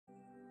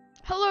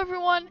Hello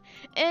everyone,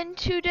 and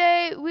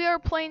today we are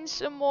playing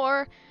some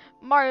more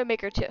Mario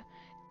Maker 2.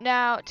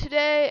 Now,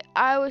 today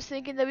I was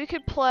thinking that we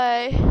could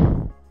play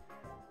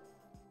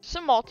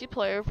some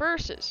multiplayer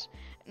versus.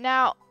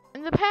 Now,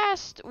 in the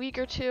past week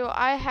or two,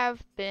 I've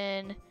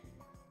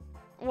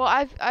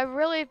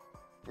really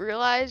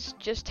realized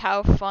just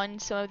how fun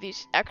some of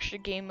these extra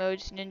game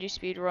modes, ninja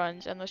speed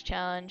runs, endless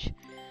challenge,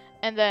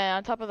 and then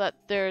on top of that,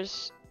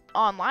 there's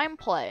online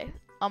play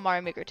on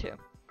Mario Maker 2.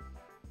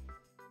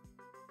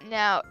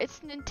 Now,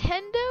 it's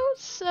Nintendo,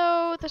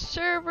 so the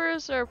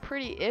servers are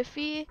pretty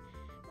iffy,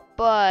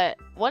 but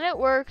when it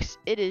works,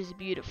 it is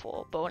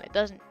beautiful, but when it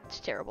doesn't,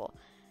 it's terrible.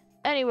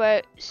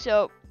 Anyway,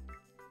 so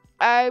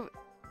I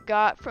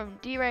got from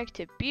D rank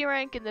to B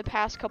rank in the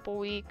past couple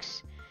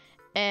weeks,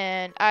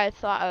 and I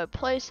thought I would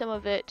play some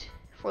of it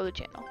for the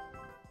channel.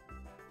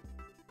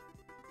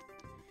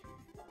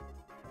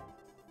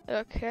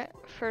 Okay,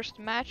 first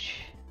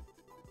match.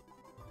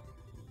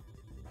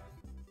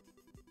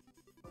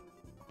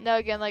 Now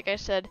again, like I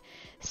said,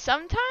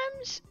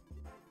 sometimes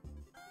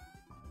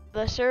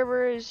the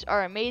servers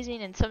are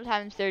amazing and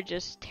sometimes they're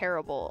just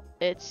terrible.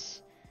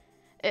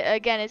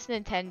 Again, it's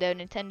Nintendo.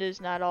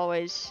 Nintendo's not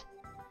always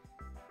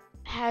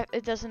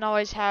it doesn't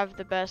always have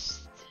the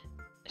best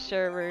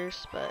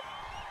servers, but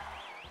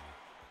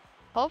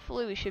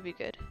hopefully we should be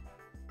good.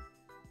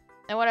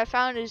 And what I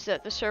found is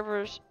that the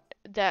servers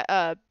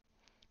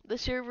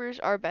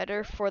are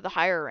better for the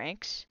higher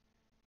ranks.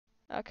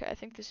 Okay, I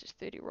think this is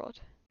 3D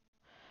World.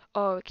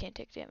 Oh, it can't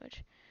take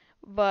damage.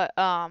 But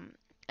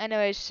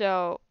anyway,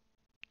 so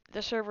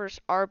the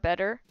servers are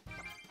better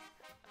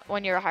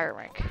when you're a higher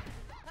rank.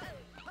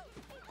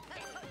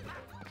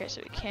 Okay, so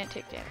we can't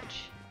take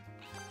damage.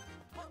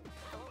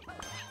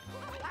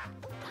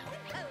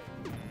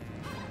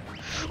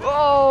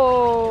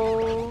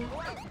 Oh!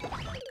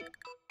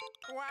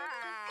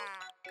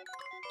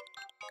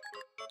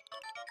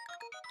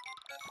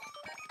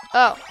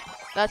 Oh,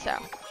 that's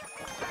how.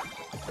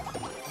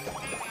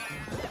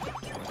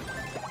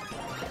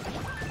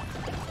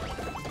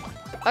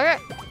 Okay.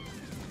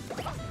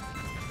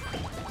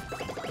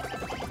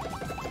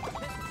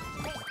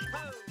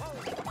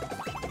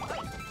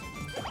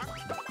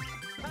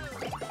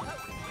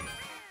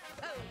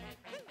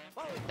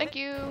 Thank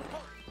you.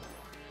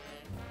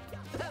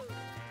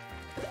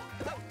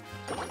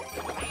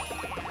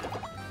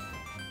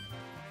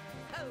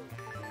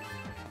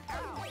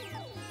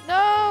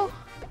 No.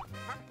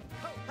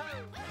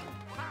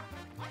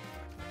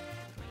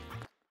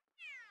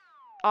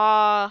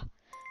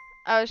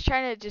 I was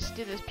trying to just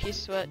do this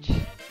piece switch,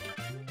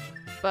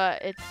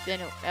 but it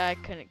didn't. I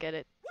couldn't get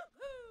it.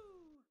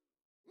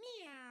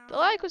 The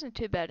lag wasn't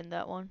too bad in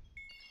that one.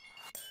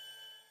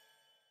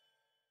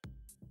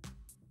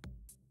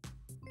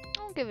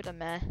 I'll give it a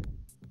meh.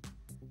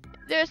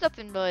 There's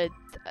nothing really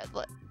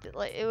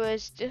like it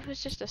was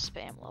just a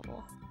spam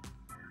level.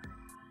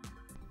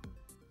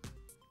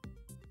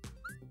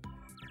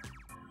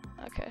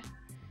 Okay.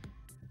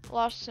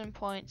 Lost some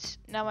points.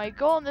 Now my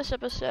goal in this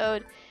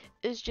episode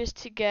is just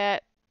to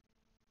get,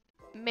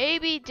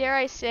 maybe dare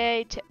I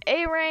say, to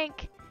A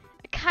rank.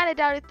 I kind of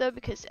doubt it though,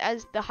 because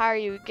as the higher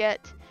you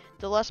get,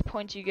 the less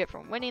points you get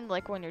from winning.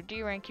 Like when you're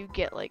D rank, you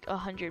get like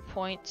 100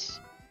 points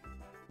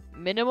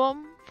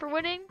minimum for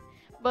winning,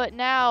 but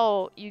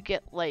now you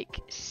get like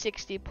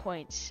 60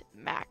 points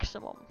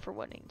maximum for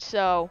winning.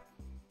 So,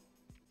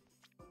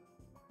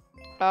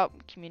 oh,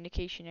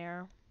 communication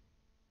error.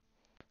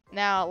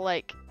 Now,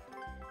 like,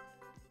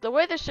 the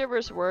way the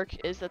servers work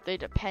is that they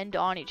depend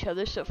on each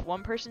other, so if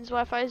one person's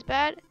Wi-Fi is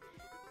bad,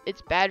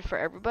 it's bad for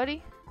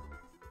everybody.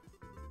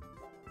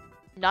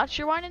 Not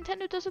sure why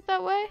Nintendo does it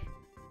that way.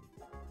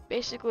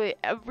 Basically,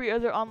 every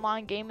other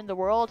online game in the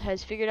world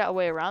has figured out a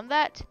way around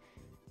that.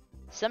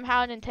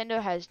 Somehow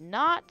Nintendo has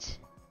not.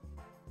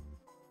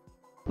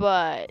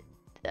 But,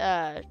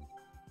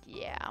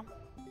 yeah.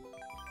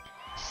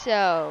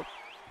 So,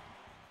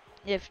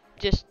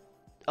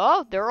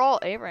 oh, they're all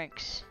A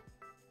ranks.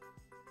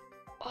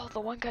 Oh,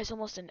 the one guy's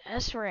almost an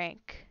S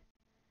rank.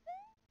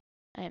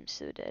 I am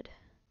so dead.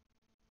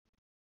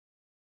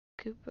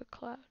 Koopa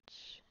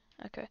Clouds.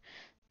 Okay.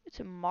 It's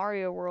a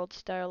Mario World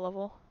style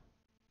level.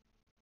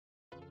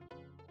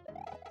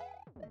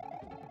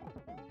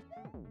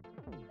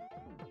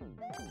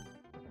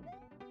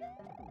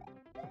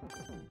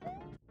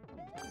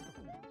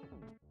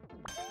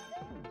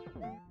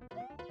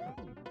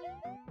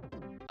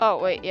 Oh,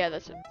 wait, yeah,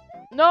 that's it.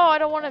 No, I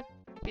don't want to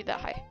be that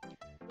high.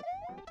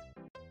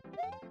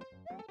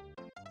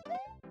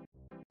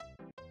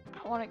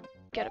 I want to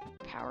get a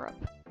power up.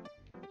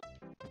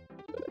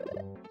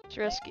 It's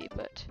risky,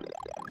 but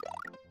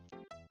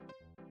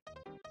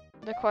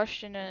the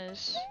question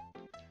is,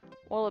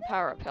 will the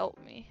power up help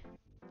me?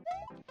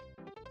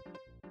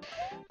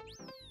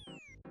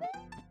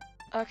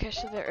 Okay,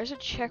 so there is a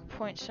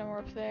checkpoint somewhere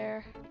up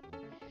there.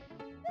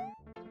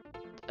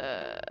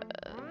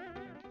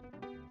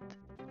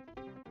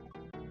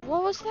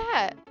 What was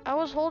that? I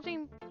was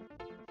holding.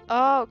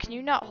 Oh, can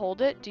you not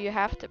hold it? Do you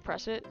have to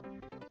press it?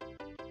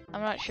 I'm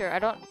not sure. I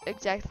don't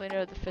exactly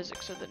know the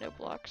physics of the no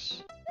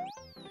blocks.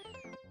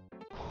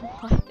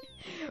 What?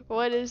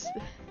 What is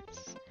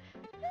this?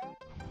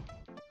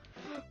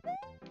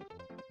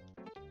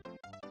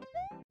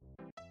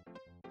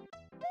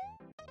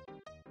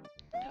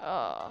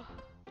 Oh.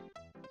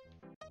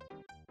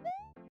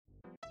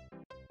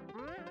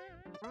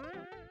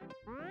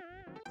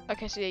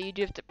 Okay, so yeah, you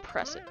do have to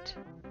press it.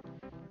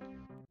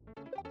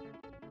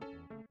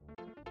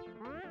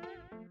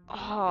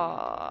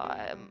 Oh,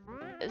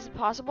 is it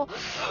possible?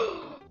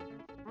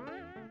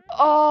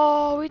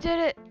 Oh, we did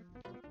it!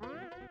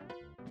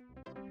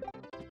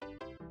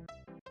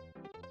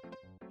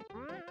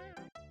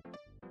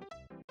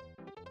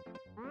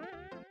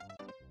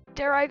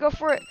 Dare I go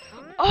for it?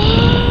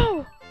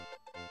 Oh!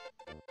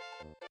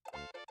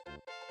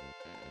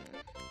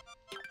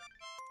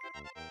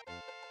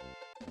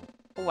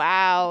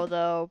 Wow,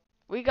 though.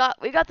 We got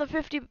the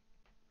 50.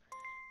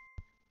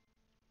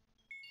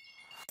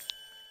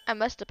 I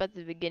messed up at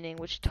the beginning,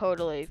 which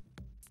totally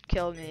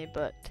killed me,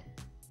 but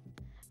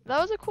that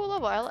was a cool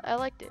level. I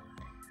liked it.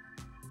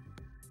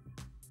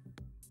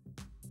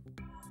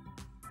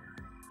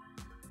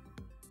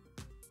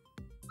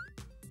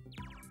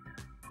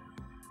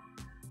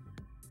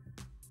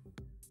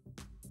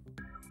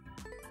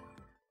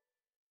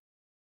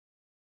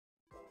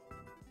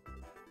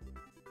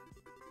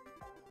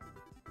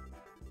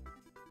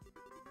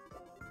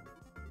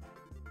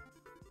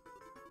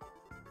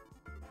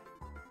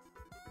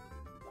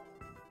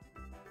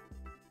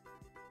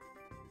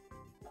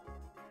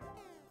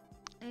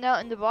 Now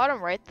in the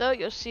bottom right though,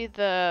 you'll see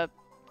the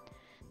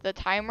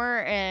timer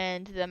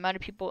and the amount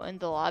of people in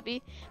the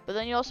lobby, but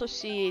then you also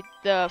see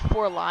the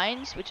 4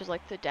 lines, which is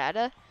like the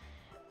data.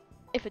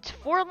 If it's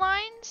 4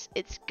 lines,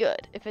 it's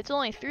good. If it's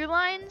only 3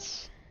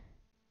 lines,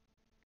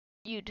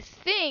 you'd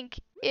think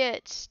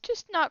it's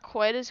just not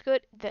quite as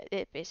good. That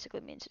it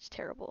basically means it's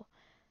terrible.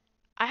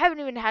 I haven't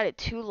even had a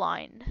 2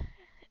 line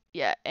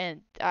yet,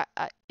 and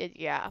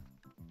yeah.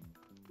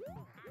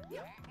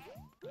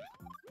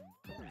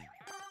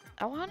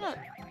 I wanna.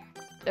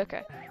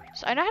 Okay,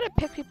 so I know how to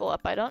pick people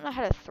up. I don't know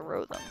how to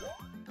throw them.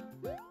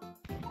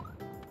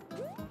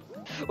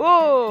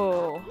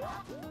 Whoa!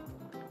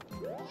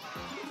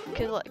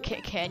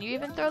 Can you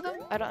even throw them?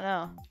 I don't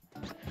know.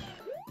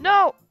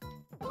 No!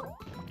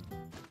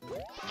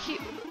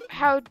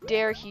 How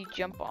dare he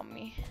jump on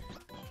me?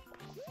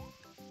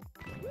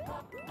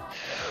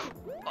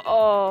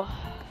 Oh.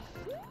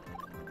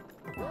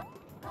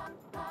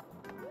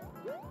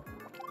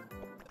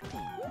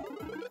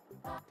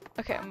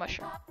 Okay, a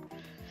mushroom.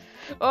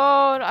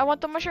 Oh, no, I want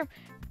the mushroom.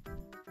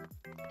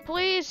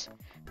 Please.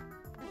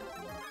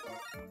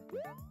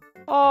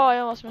 Oh, I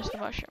almost missed the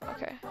mushroom.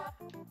 Okay.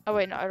 Oh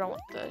wait, no, I don't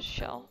want the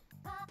shell.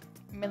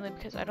 Mainly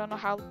because I don't know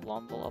how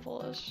long the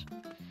level is.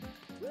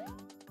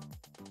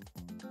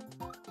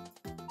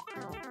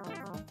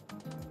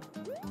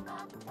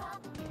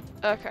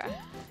 Okay.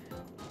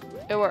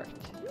 It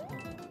worked.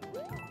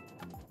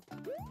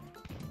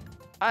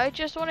 I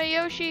just want a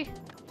Yoshi.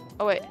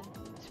 Oh wait,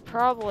 it's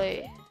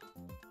probably.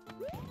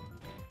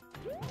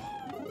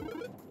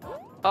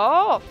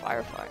 Oh,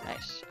 firefly,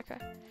 nice. Okay.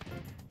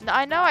 Now,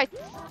 I know I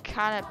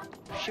kind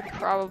of should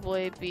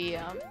probably be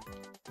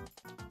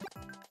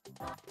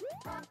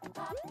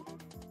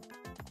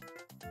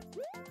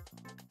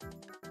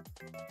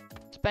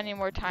spending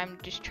more time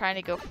just trying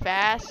to go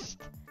fast,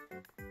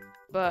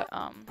 but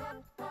I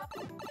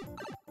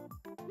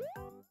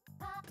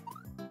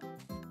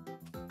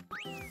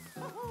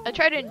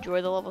try to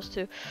enjoy the levels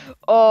too.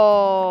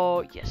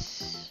 Oh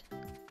yes.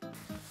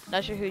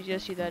 Not sure whose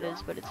Yoshi that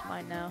is, but it's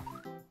mine now.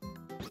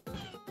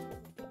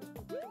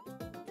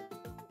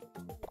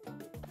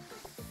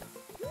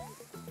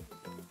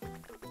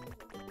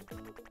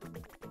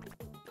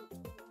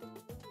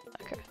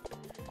 Okay.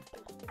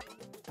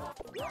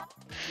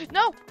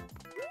 No!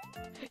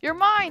 You're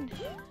mine!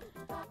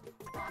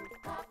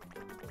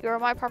 You're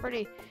my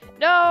property.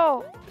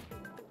 No!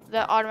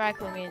 That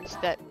automatically means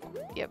that,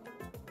 yep.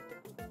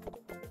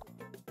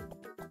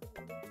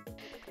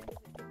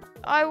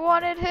 I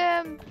wanted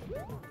him!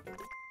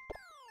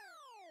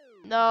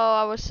 No,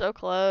 I was so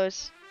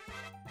close.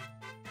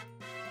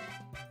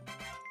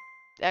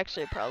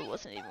 Actually, it probably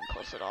wasn't even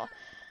close at all.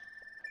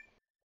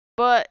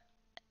 But,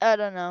 I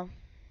don't know.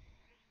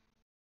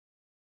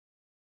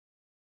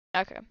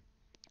 Okay.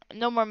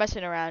 No more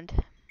messing around.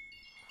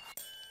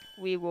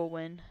 We will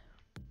win.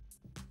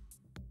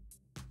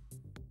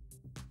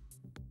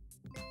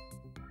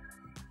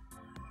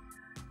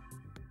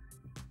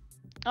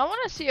 I want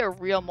to see a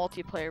real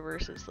multiplayer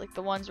versus, like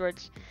the ones where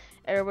it's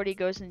everybody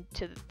goes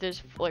into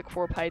there's like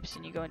 4 pipes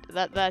and you go into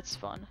that. That's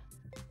fun.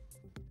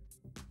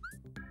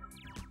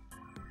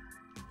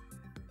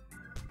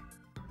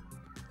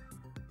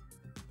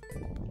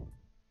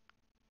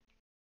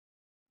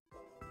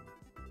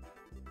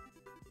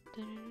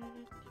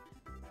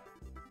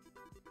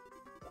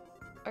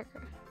 Okay.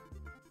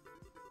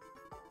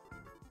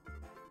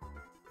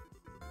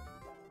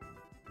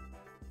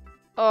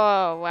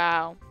 Oh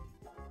wow.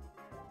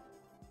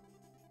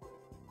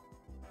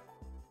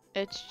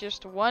 It's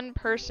just one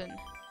person.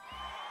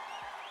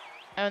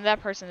 And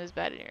that person is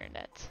bad at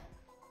internet.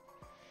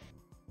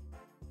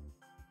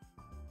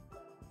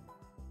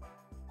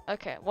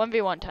 Okay,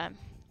 1v1 time.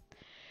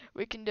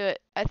 We can do it.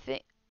 I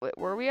think. Wait,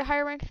 were we a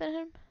higher rank than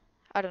him?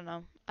 I don't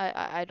know.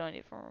 I don't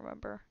even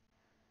remember.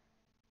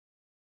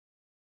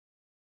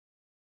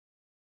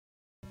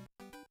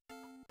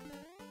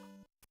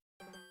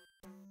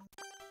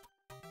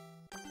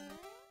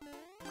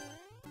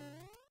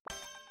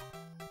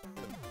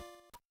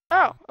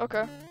 Oh,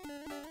 okay.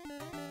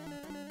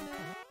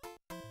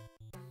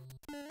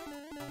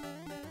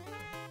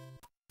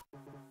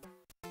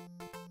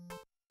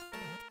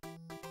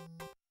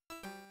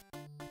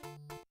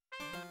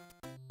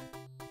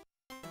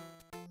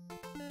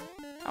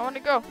 I want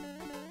to go.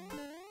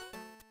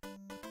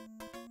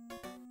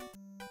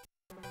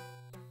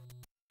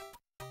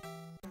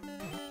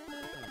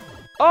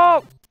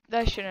 Oh!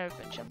 That shouldn't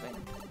have been jumping.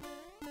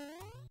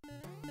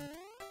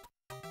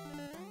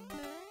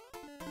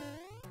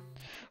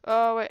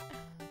 Oh, wait.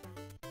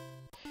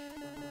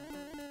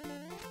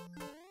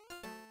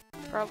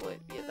 Probably.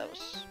 Yeah, that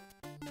was...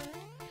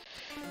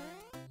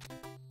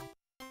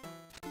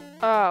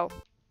 Oh.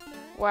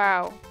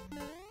 Wow.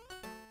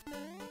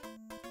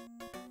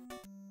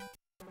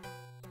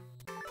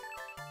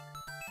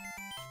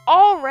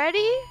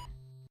 Already?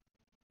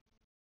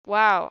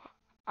 Wow.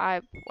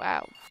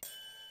 Wow.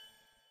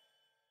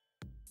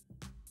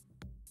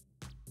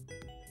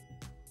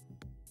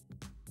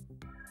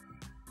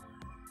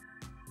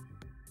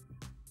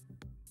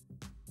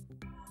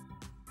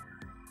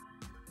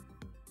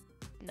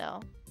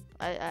 No.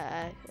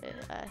 I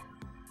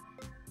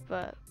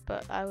but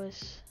I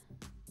was...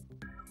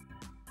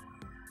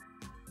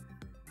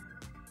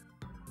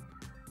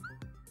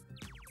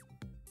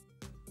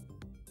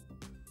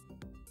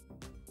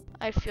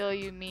 I feel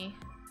you, me.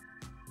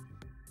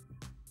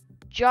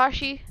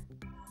 Joshy.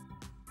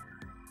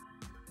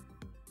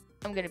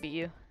 I'm gonna beat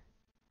you.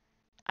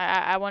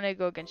 I want to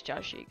go against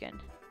Joshy again.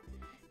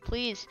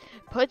 Please,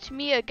 put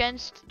me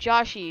against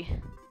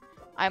Joshy.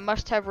 I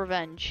must have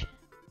revenge.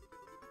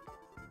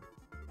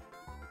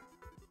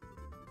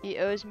 He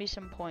owes me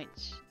some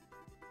points.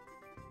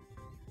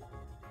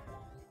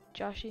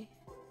 Joshy?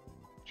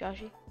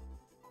 Joshy?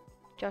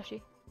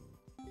 Joshy?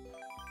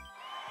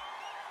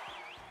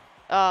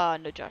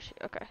 No Joshy.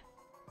 Okay.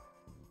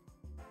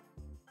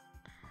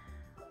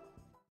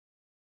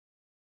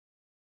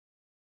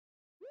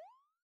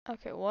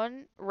 Okay,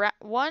 one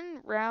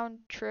round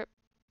trip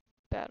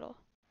battle.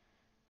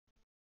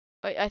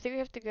 Wait, I think we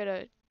have to get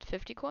a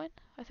 50 coin.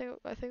 I think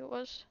it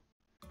was.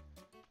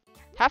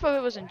 Half of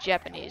it was in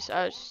Japanese.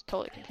 I was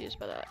totally confused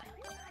by that.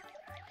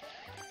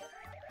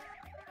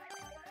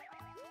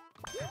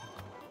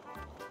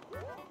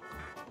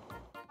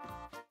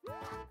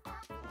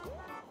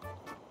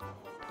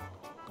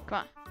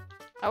 Come on.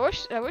 I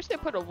wish they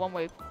put a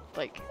one-way,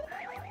 like,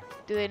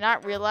 do they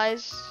not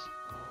realize?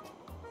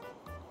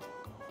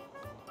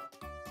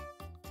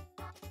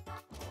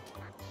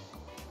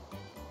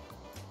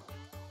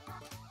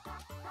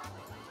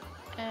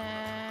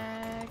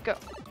 And go.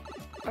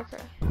 Okay.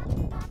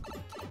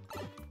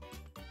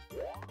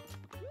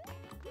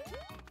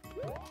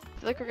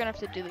 I feel like we're gonna have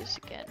to do this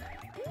again.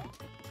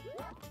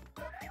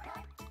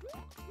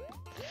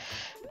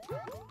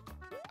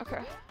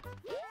 Okay.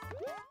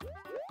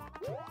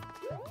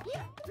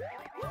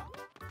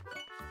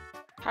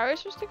 How are we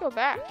supposed to go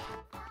back?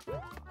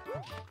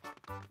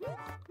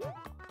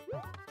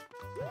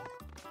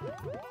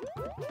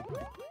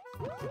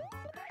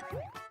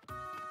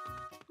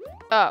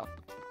 Oh.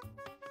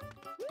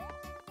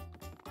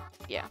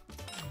 Yeah.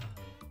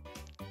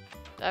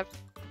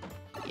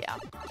 Yeah.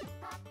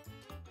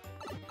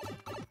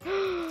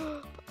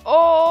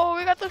 Oh,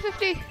 we got the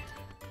 50!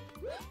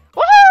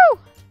 Woohoo!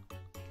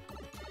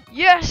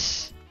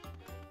 Yes!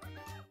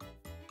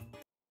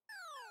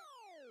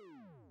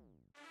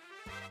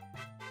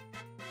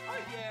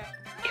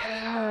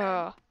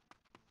 Yeah.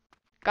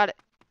 Got it.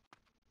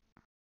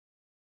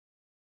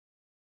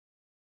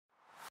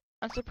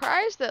 I'm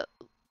surprised that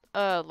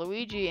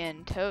Luigi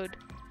and Toad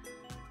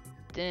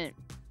didn't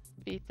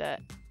beat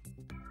that.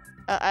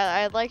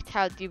 I liked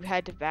how you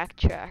had to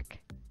backtrack.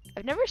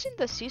 I've never seen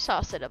the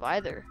seesaw setup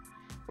either,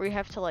 where you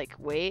have to like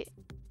wait.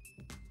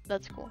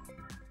 That's cool.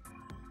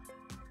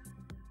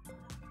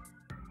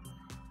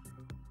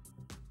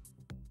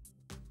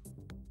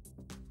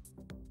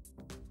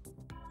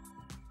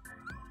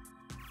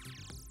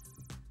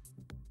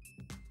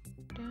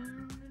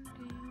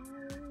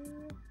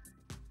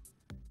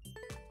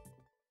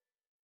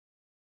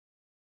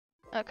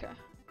 Okay.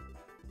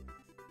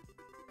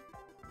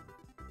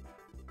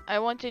 I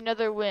want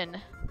another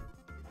win.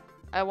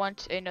 I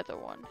want another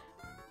one.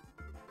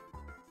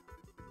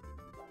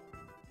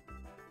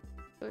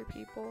 3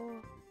 people.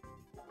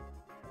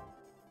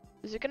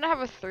 Is it gonna have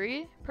a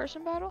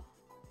 3-person battle?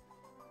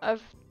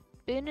 I've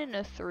been in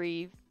a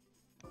 3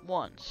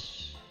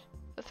 once,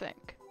 I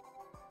think.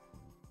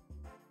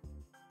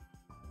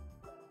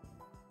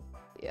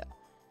 Yeah.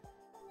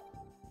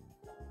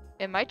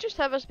 It might just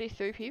have us be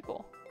 3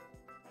 people.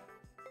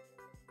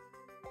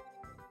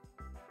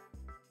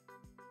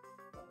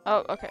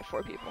 Oh, okay,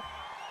 4 people.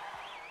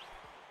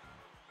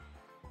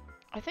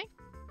 I think,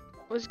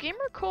 was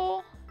Gamer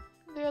Cole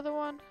the other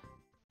one?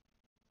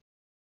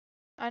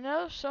 I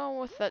know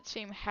someone with that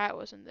same hat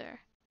was in there.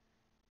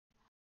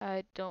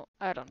 I don't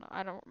know.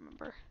 I don't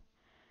remember.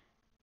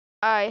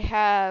 I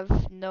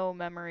have no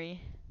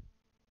memory.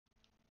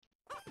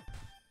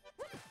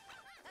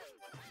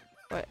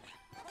 What?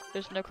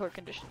 There's no clear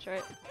conditions,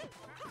 right?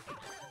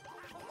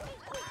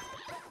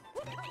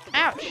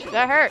 Ouch!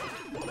 That hurt!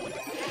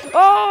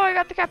 Oh, I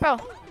got the capel!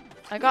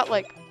 I got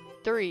like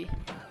 3.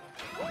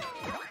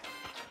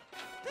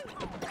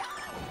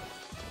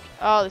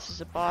 Oh, this is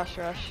a boss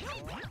rush.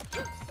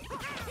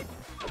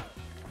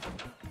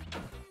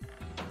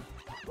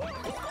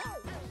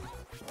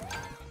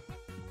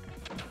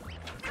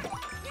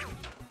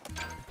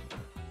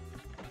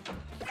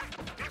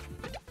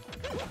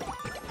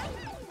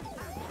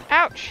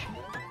 Ouch!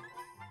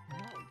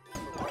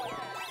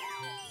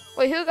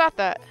 Wait, who got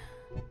that?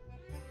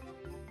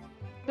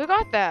 Who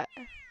got that?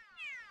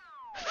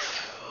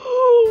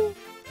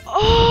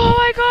 Oh,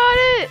 I got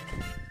it!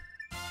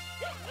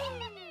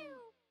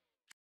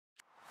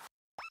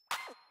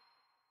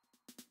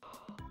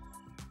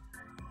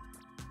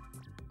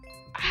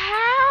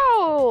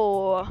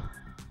 How?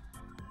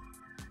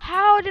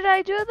 How did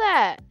I do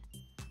that?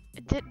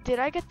 Did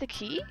I get the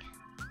key?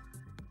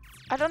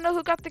 I don't know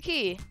who got the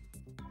key.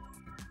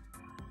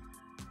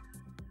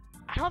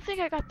 I don't think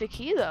I got the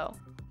key though.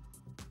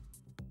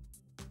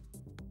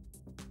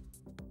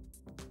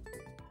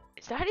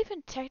 Is that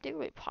even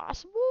technically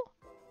possible?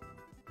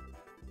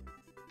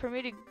 For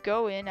me to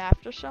go in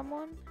after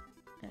someone?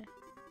 Eh.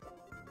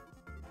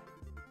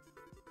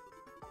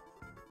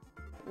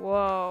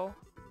 Whoa.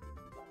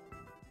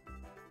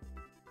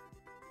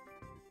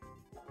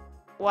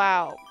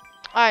 Wow.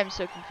 I'm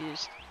so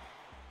confused.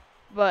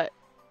 But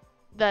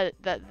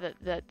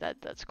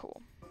that's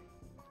cool.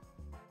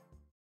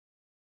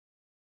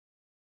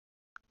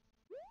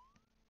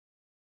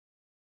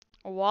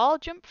 A wall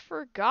jump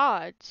for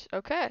gods.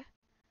 Okay.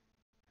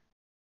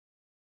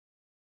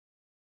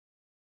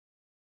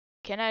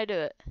 Can I do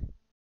it?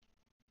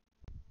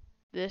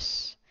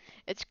 It's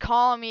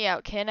calling me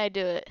out. Can I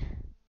do it?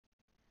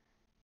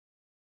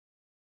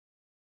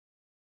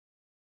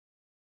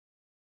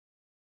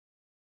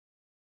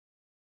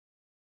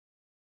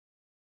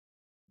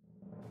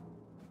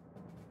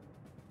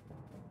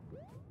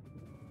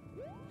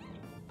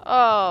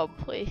 Oh,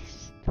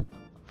 please.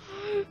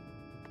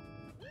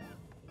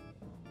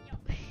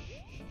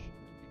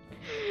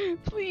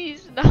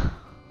 Please, no.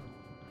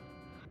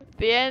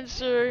 The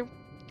answer,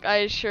 I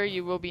assure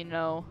you, will be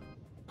no.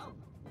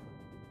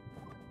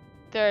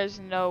 There is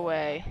no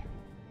way.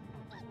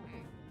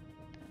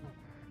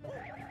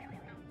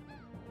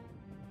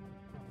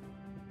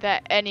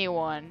 That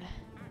anyone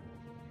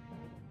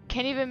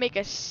can even make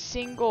a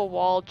single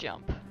wall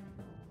jump.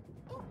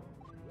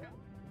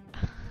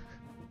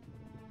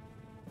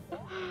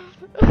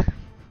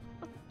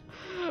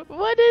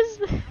 What is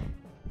this?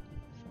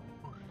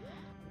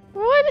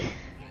 What?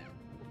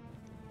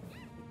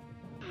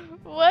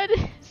 What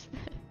is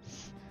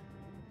this?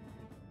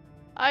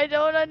 I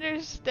don't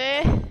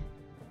understand.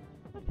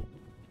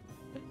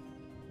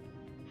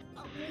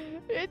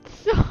 It's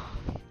so...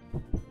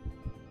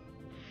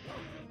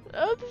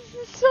 Oh, this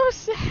is so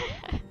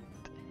sad.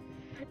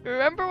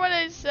 Remember when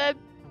I said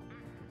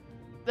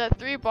that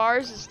 3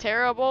 bars is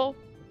terrible?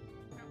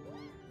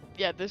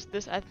 Yeah,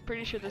 I'm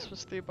pretty sure this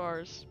was 3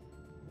 bars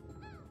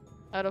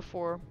out of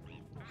 4.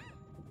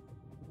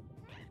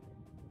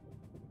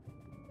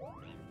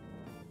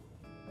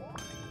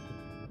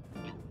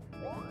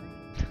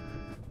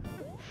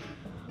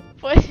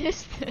 What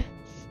is this?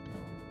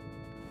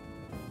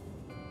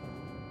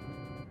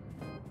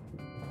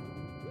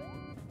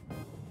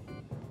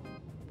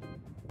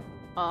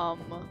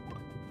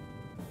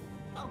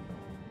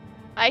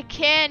 I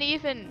can't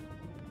even.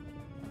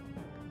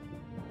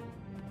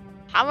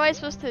 How am I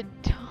supposed to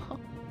jump?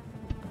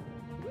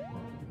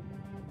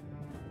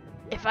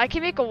 If I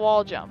can make a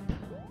wall jump.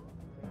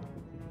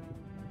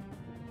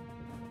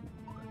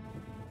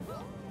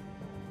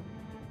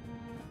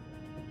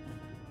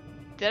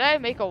 Did I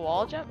make a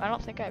wall jump? I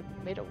don't think I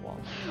made a wall.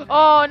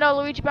 Oh no,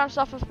 Luigi bounced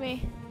off of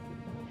me.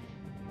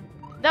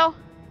 No.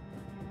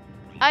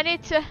 I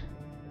need to.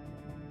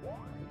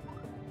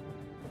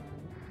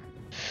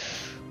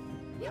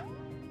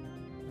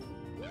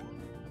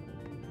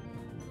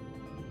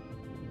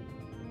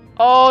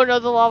 Oh no,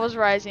 the lava's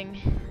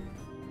rising.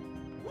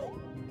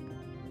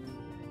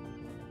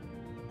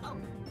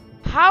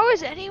 How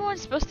is anyone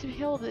supposed to be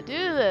able to do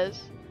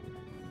this?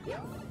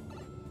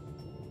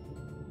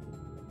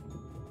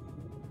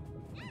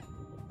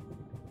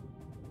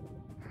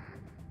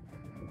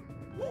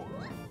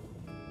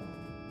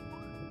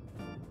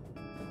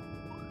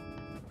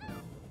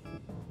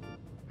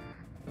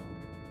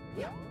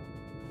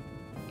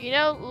 You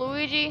know,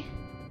 Luigi,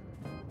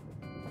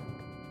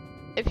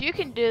 if you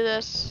can do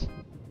this,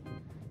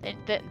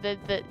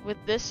 with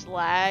this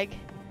lag,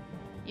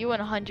 you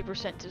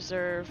 100%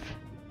 deserve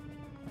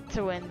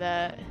to win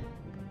that.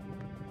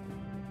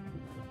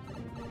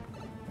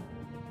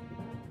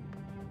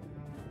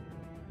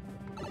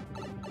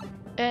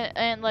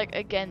 And like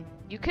again,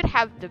 you could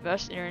have the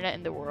best internet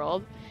in the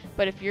world,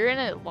 but if you're in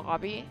a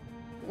lobby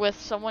with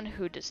someone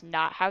who does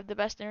not have the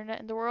best internet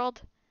in the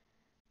world,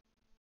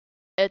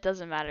 it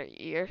doesn't matter.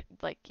 You're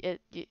like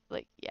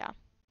yeah.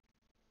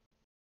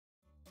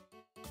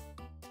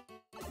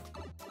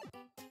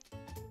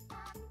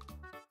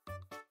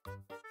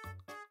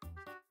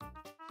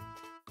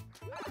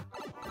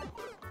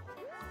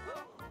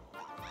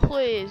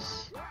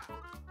 Please.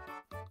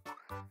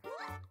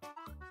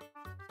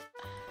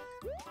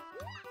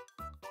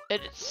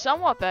 It's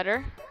somewhat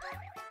better.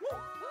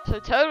 So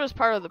Toad was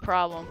part of the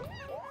problem.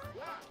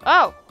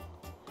 Oh!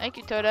 Thank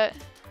you, Toadette.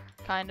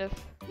 Kind of.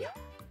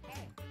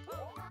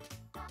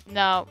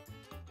 No.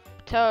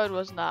 Toad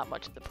was not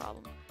much of the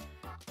problem.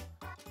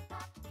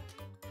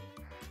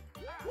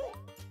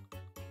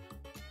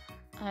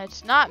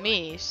 It's not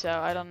me, so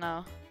I don't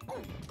know.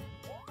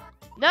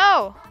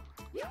 No!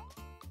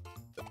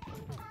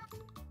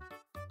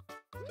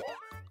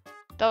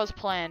 That was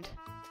planned.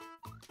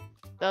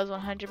 That was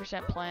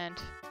 100%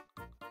 planned.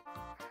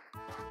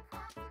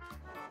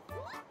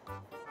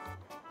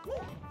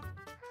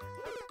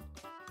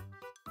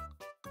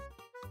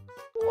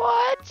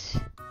 What?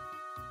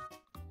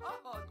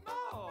 Oh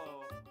no!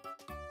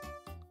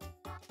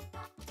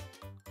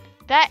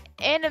 That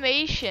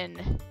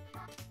animation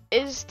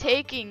is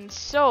taking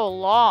so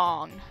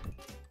long.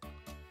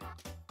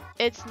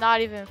 It's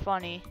not even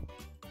funny.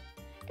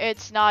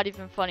 It's not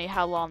even funny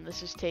how long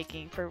this is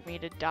taking for me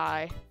to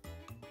die.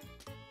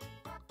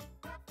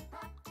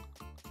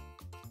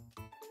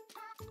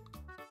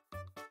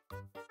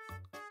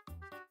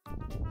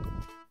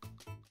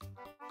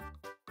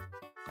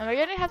 Am I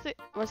gonna have to...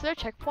 Was there a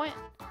checkpoint?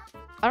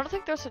 I don't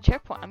think there was a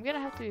checkpoint. I'm gonna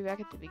have to be back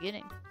at the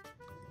beginning.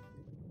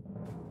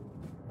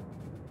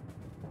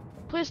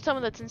 Please tell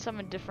me that's in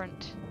something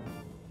different.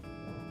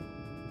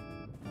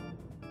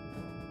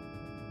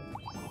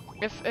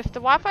 If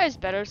the Wi-Fi is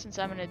better since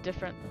I'm in a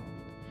different...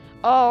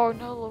 Oh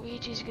no,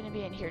 Luigi's gonna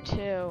be in here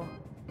too.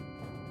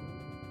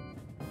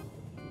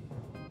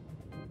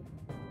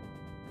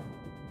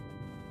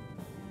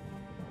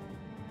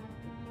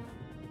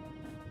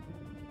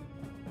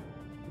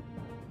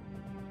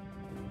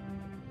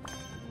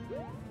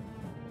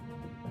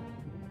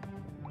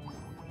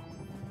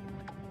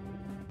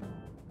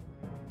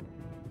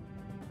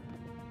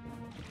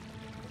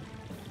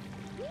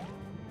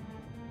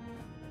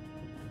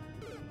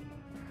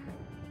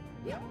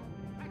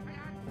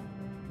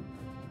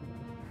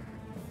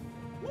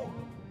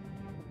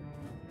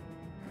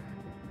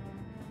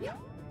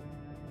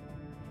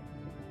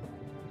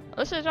 At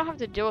least I don't have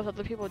to deal with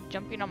other people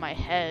jumping on my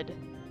head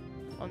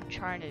while I'm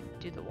trying to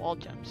do the wall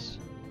jumps.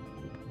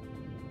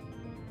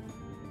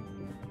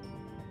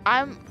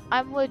 I'm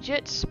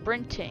legit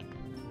sprinting.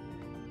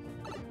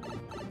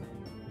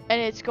 And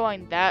it's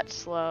going that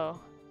slow.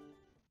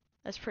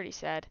 That's pretty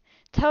sad.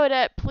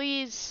 Toadette,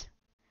 please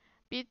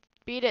beat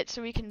it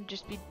so we can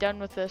just be done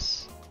with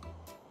this.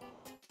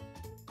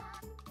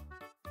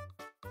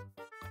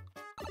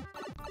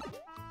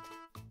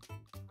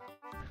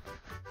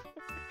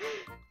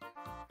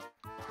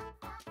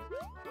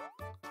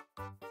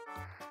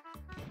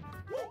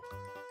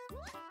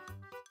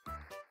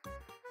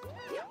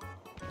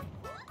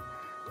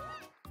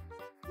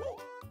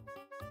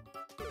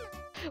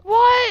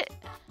 What?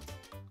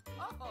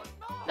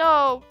 Oh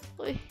No,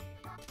 please.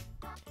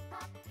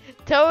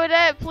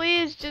 Toadette,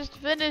 please just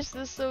finish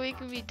this so we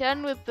can be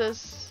done with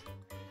this.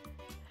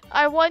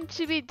 I want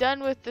to be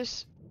done with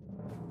this.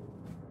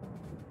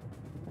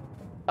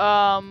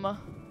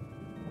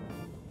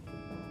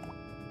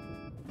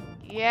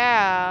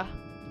 Yeah.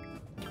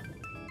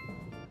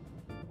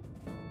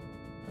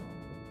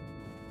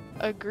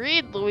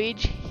 Agreed,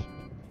 Luigi.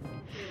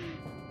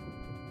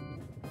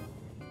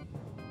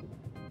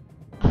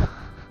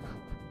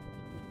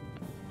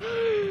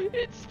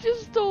 It's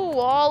just a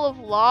wall of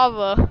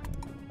lava.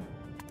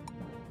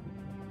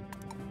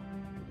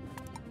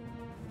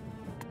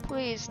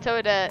 Please,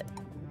 Toadette.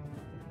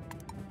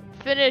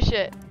 Finish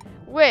it.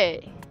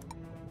 Wait.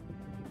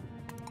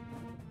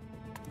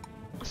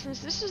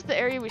 Since this is the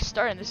area we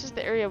start in, this is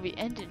the area we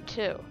end in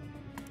too.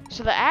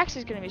 So the axe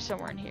is gonna be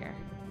somewhere in here.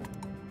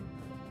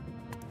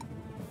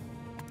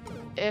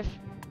 If...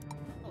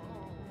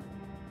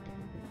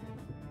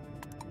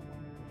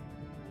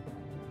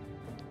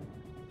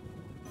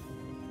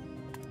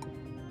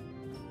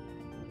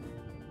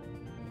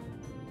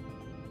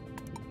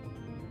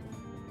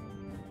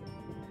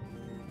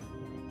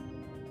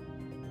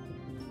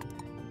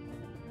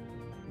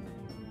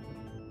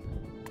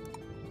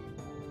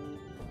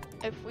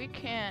 If we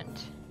can't...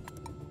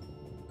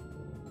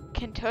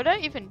 Can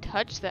Toadette even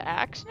touch the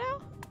axe now?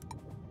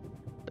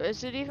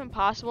 Is it even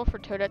possible for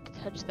Toadette to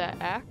touch that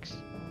axe?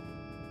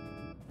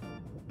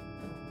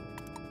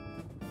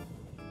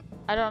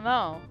 I don't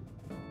know.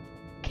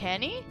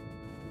 Can he?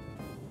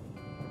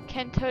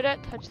 Can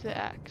Toadette touch the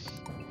axe?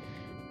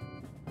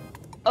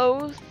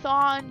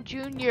 Othon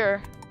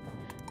Jr.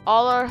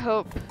 All our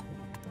hope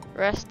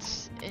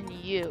rests in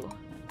you.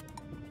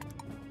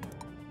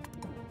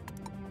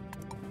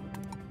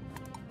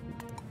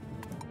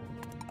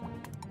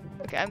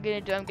 Okay, I'm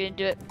gonna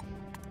do it.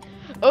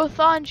 Oh,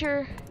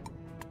 Thanger,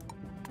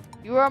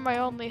 you are my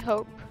only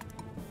hope.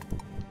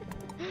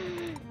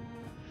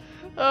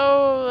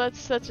 Oh, that's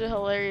such a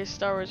hilarious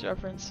Star Wars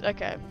reference.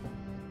 Okay.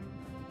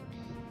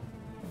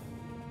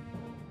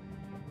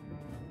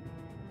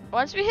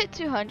 Once we hit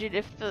 200,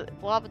 if the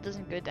lava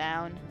doesn't go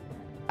down,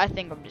 I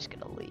think I'm just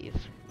gonna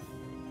leave.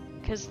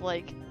 Cause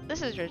like,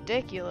 this is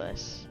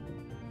ridiculous.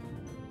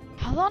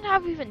 How long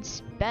have we been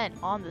spent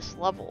on this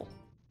level?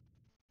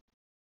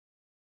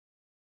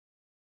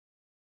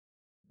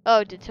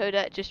 Oh, did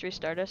Toadette just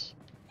restart us?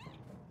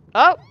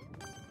 Oh!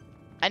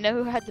 I know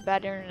who had the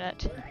bad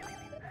internet.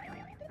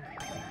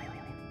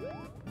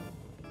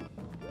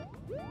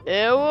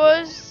 It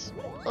was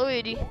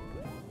Luigi.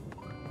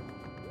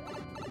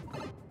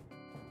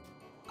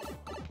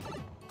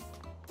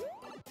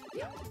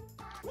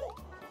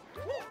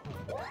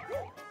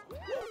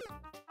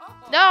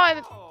 No,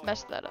 I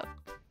messed that up.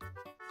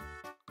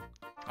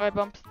 I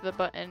bumped the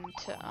button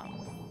to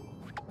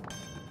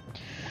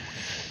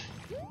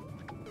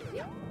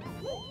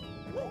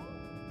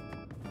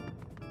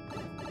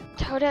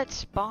Toadette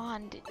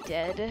spawned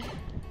dead.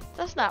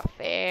 That's not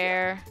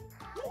fair.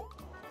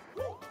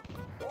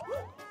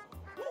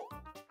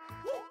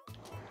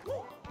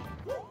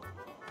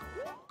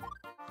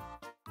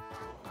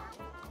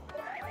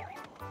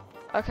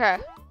 Okay.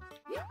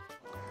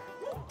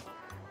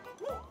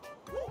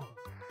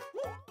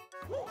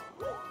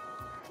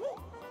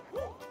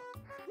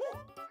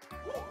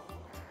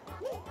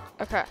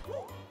 Okay.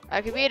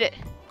 I can beat it.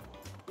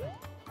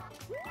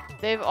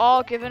 They've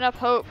all given up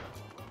hope,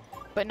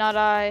 but not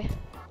I.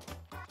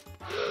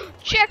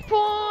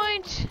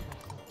 Checkpoint!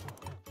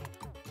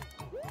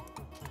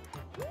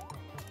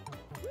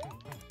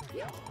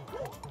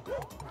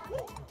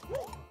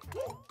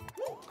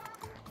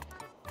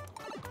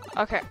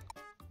 Okay.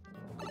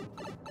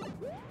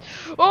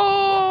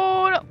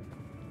 Oh no!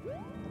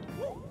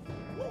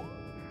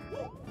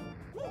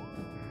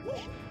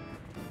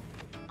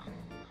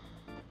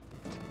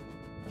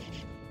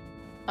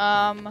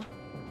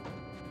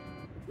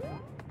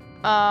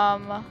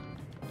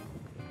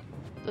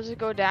 Does it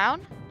go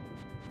down?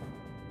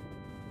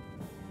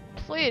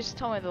 Please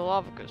tell me the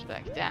lava goes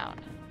back down.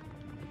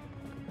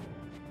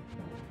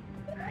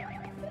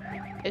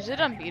 Is it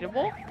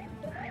unbeatable?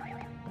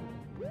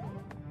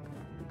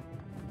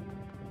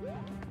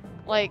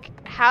 Like,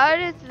 how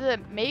did the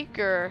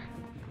maker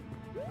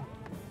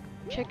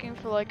checking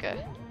for like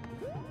a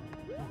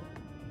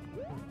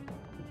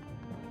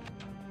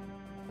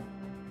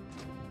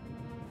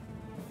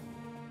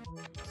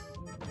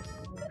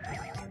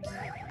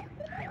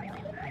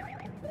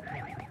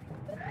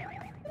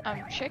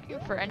I'm checking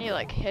for any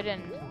like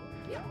hidden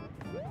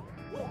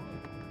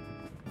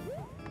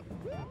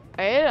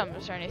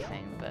items or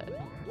anything, but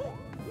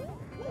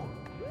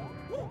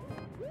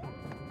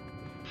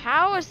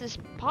how is this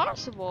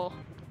possible?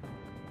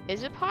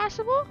 Is it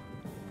possible?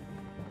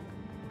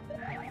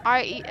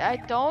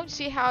 I don't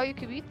see how you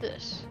could beat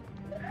this.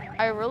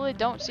 I really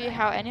don't see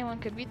how anyone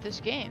could beat this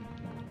game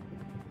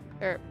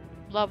or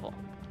level.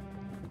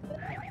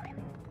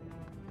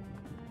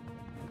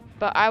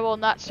 But I will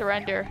not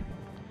surrender.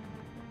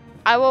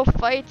 I will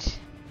fight.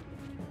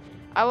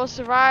 I will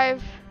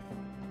survive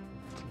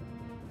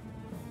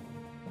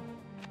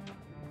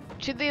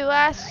to the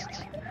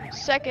last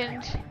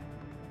second.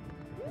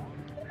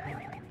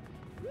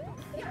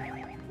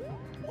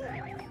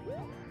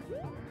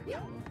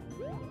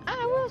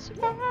 I will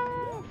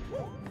survive.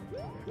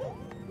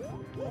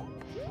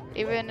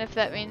 Even if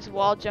that means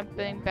wall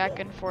jumping back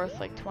and forth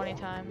like 20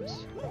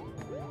 times.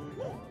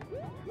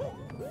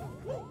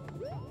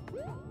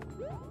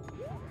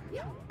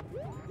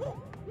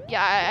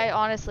 Yeah, I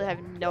honestly have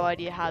no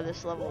idea how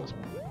this level is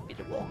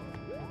beatable.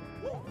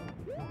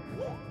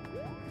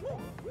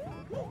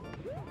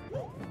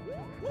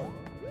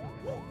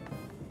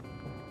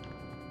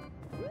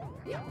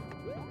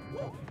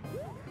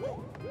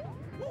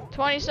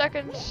 "20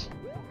 seconds.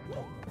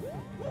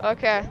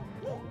 Okay.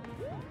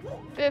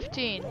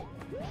 15,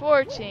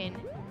 14,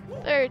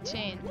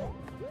 13,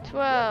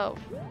 12,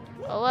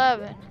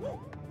 11,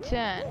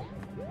 10,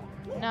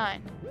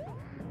 9,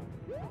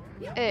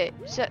 8,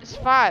 6,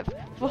 5,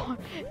 4,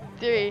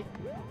 3,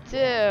 2,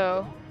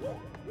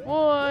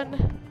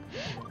 1.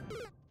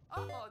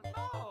 Oh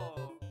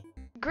no!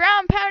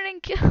 Ground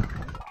pounding kills.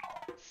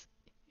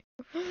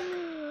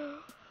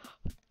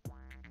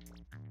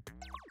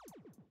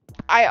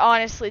 I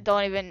honestly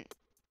don't even.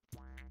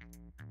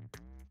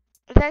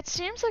 That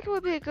seems like it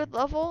would be a good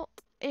level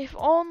if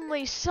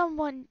only it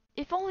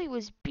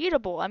was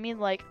beatable. I mean,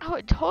 like, I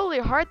would totally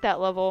heart that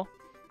level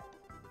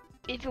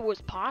if it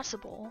was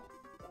possible.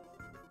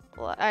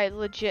 Well, I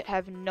legit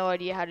have no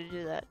idea how to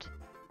do that.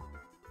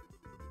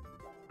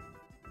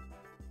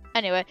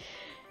 Anyway,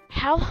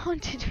 how long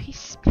did we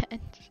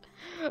spend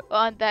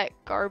on that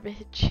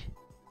garbage?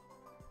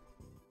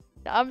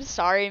 I'm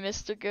sorry,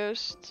 Mr.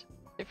 Ghost,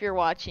 if you're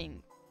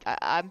watching.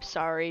 I'm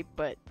sorry,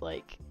 but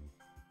like,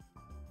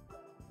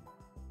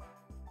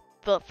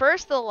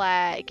 first the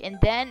lag, and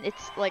then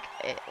it's like,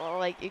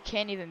 like you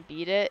can't even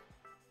beat it.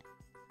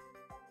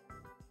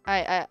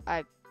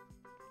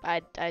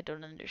 I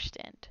don't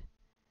understand.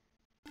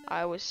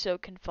 I was so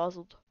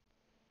confuzzled.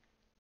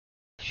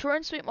 Short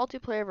and sweet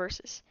multiplayer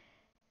versus.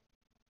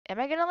 Am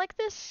I gonna like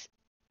this?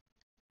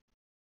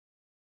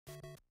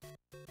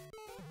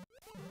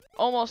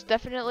 Almost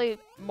definitely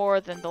more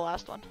than the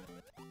last one.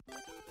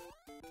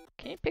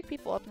 Can you pick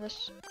people up in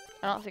this?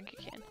 I don't think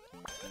you can.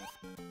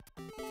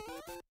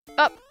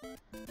 Up!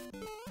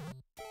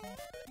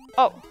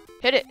 Oh,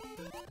 hit it!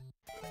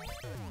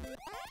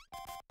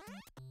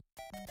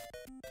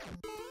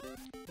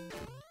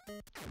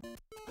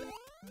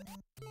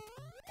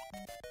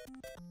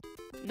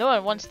 No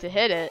one wants to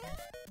hit it.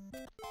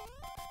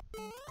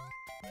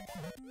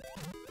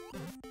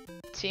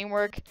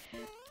 Teamwork.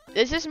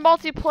 This is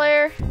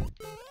multiplayer.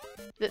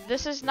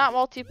 This is not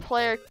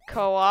multiplayer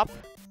co-op.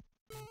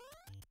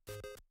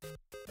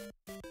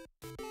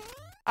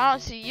 I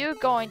don't see you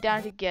going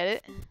down to get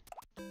it.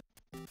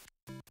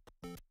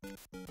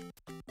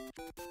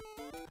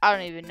 I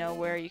don't even know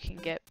where you can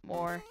get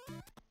more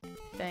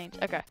things.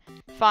 Okay,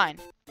 fine.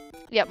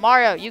 Yeah,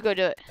 Mario, you go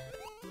do it.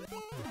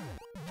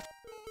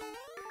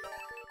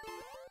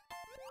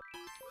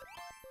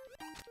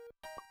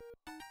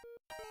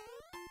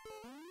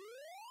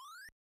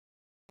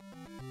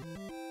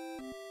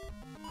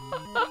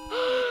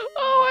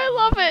 Oh, I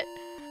love it.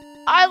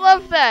 I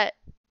love that.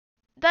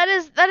 That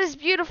is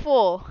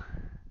beautiful.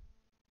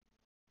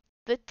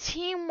 The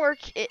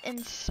teamwork it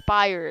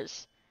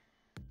inspires.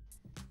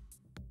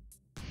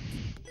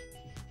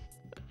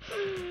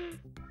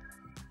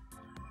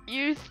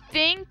 You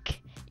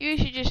think you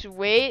should just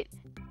wait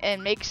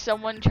and make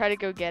someone try to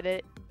go get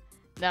it?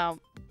 No.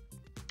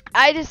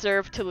 I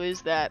deserve to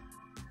lose that.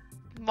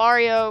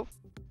 Mario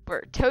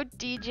or Toad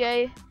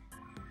DJ,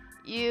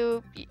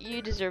 you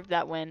deserve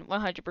that win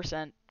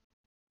 100%.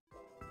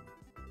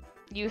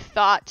 You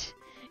thought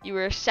you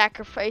were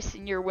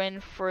sacrificing your win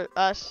for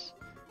us,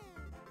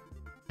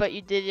 but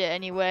you did it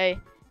anyway,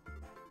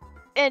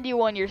 and you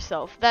won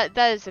yourself. That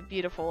is a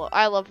beautiful.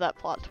 I love that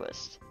plot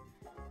twist.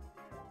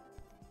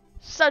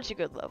 Such a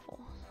good level.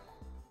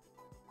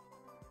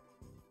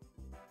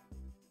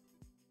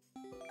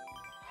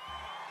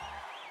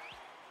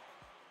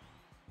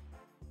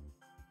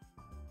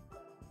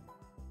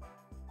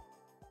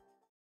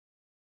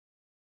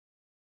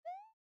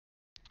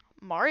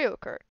 Mario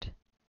Kart.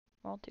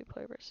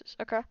 Multiplayer versus.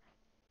 Okay.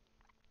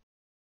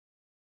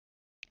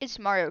 It's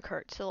Mario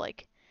Kart, so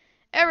like,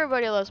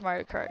 everybody loves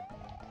Mario Kart.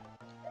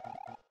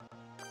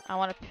 I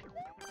wanna.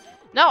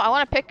 No, I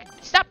wanna pick.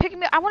 Stop picking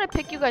me. I wanna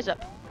pick you guys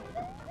up.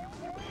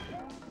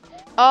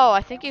 Oh,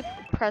 I think you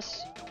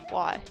press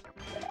Y.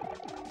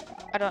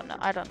 I don't know.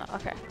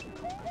 Okay.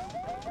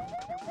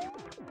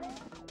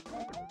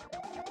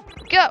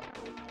 Go!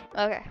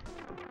 Okay.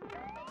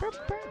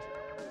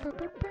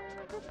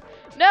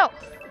 No!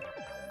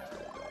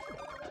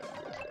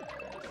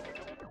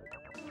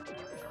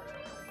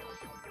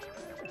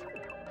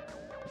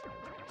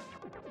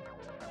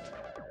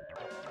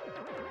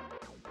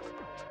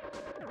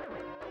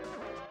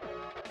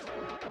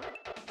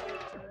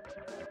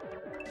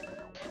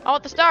 I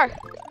want the star!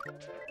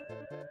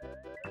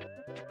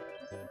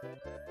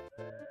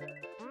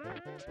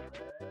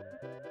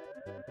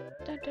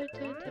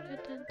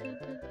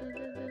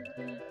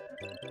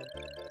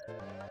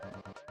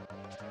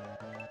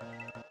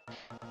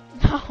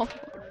 No.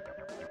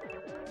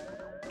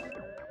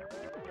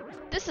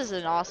 This is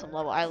an awesome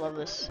level. I love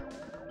this.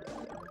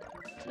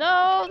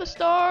 No, the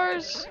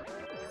stars.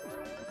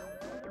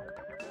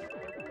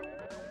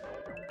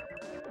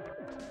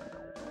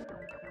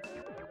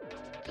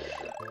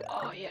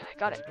 Oh yeah, I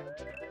got it.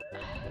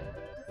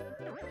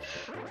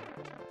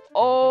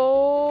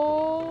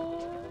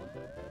 Oh,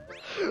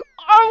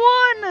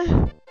 I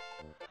won!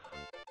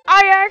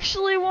 I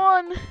actually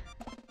won!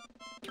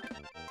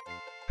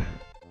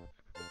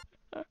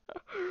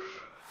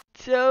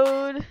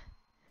 Toad,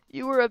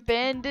 you were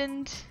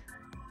abandoned.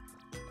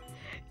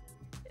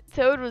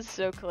 Toad was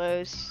so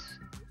close.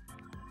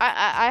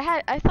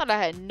 I thought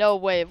I had no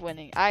way of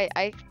winning.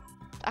 I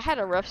had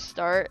a rough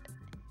start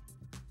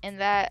in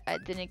that I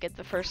didn't get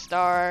the first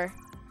star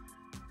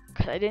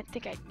because I didn't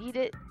think I'd need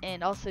it,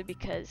 and also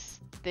because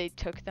they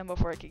took them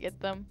before I could get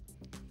them.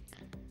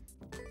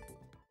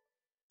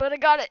 But I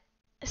got it.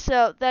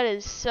 So that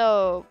is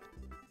so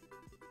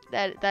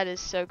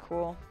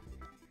cool.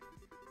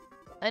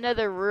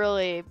 Another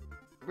really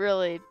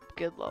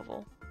good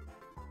level.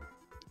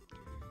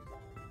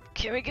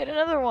 Can we get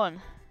another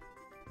one?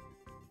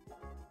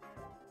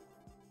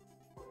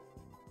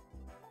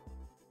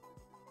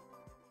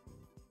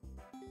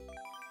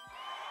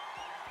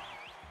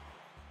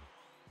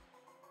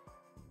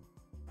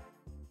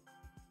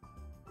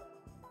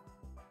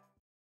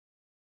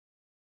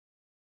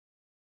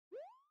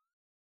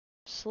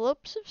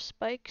 Slopes of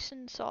spikes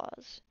and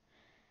saws.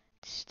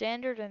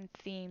 Standard and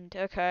themed.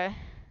 Okay.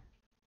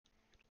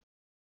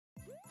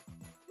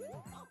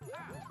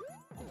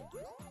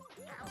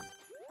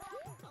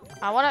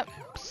 I want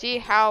to see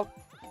how.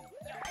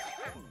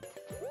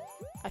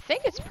 I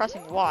think it's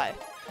pressing Y.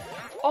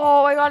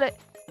 Oh, I got it.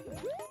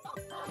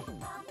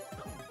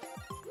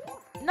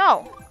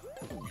 No.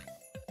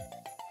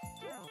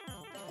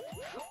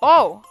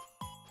 Oh,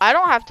 I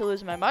don't have to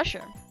lose my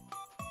mushroom.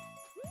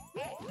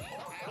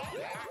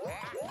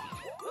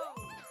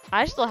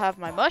 I still have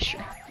my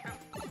mushroom.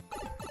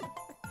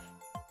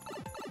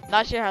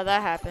 Not sure how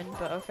that happened,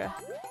 but okay.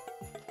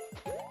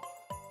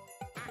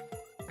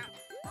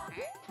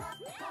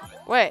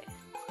 Wait.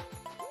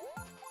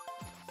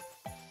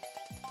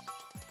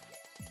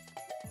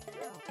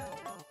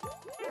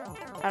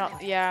 I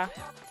don't, yeah.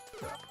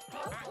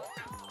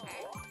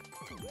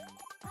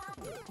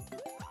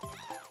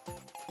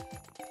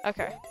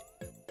 Okay.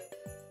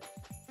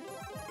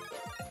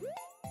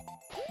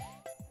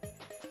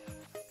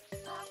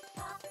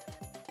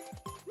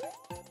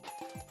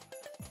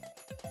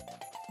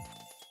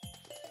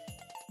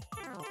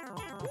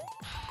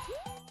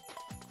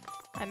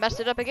 I messed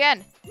it up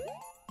again.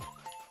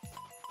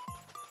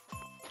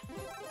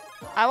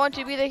 I want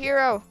to be the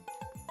hero.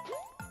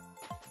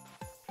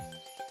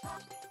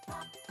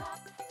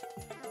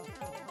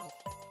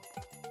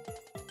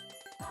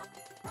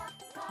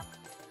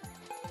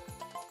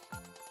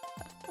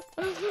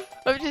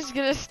 I'm just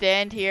gonna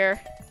stand here.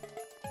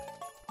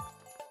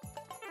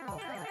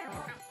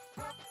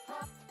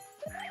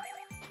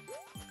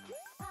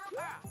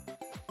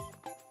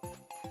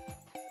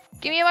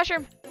 Give me a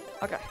mushroom.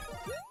 Okay.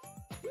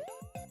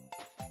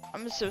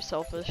 I'm so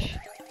selfish.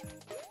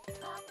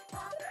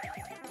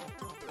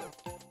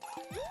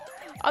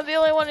 I'm the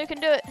only one who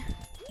can do it.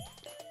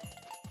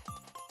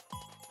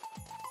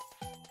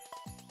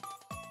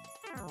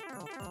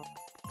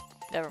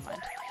 Never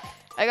mind.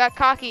 I got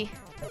cocky.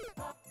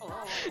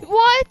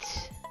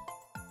 What?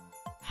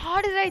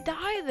 How did I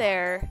die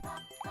there?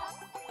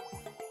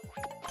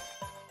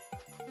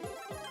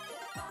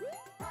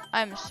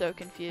 I'm so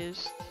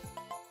confused.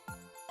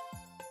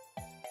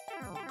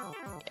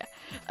 Yeah.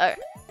 Alright.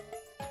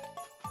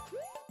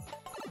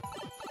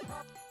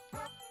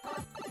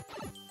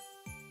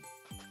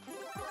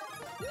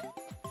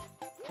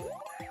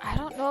 I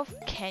don't know if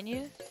can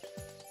you?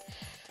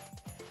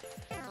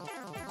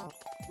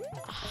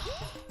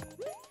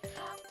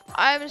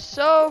 I'm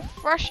so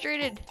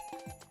frustrated.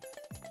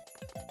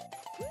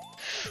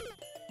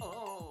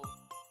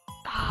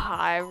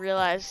 I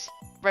realized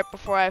right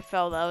before I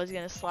fell that I was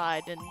gonna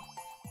slide and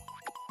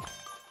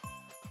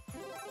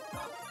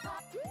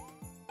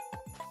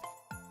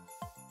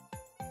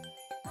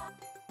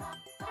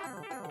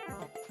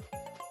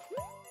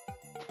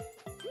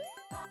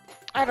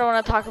I don't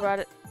want to talk about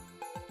it.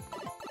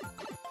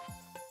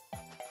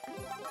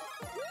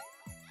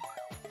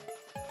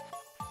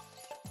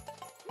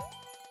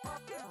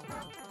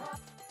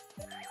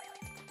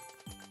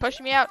 Push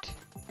me out.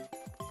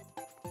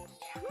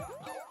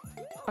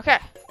 Okay.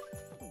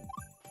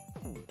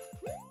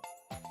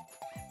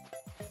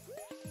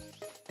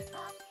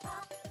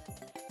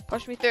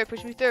 Push me through,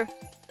 push me through.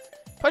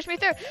 Push me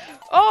through.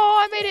 Oh,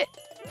 I made it.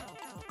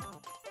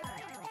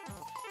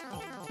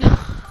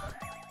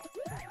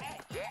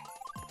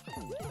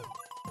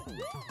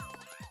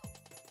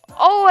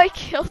 Oh, I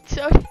killed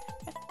Toadette.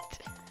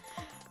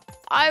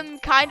 I'm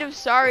kind of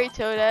sorry,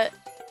 Toadette.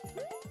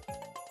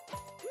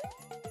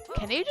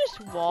 Can you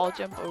just wall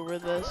jump over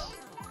this?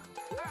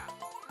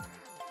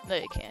 No,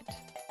 you can't.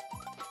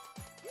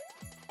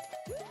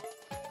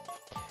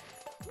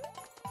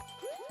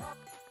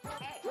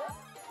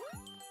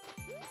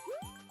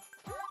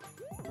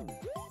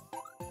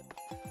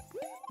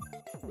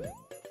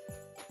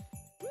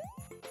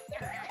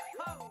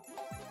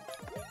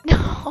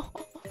 No.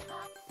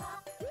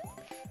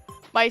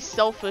 My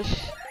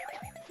selfish.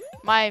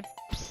 My.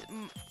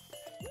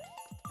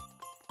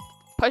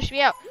 Push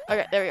me out.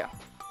 Okay, there we go.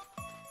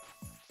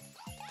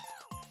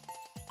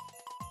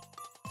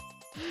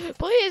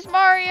 Please,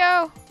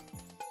 Mario!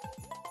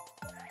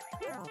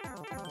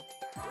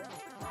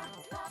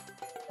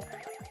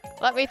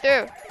 Let me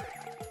through.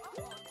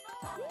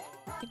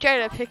 He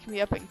tried to pick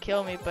me up and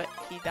kill me, but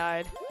he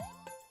died.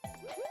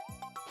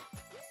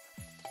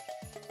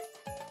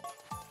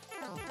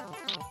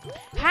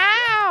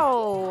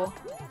 How?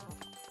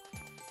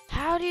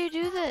 How do you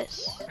do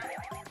this?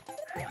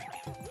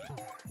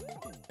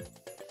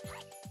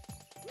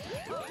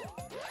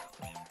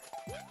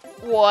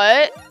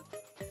 What?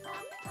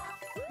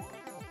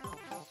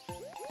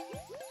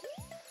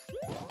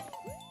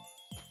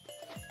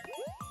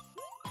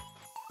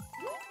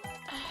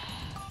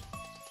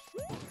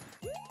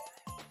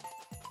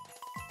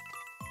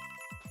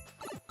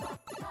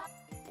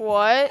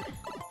 What?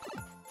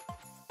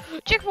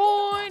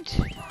 Checkpoint!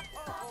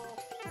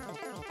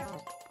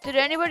 Did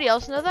anybody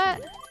else know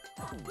that?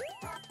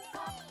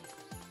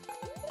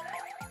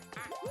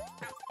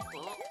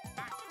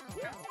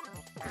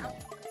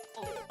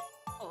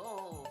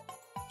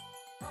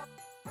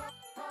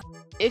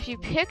 If you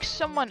pick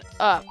someone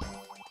up,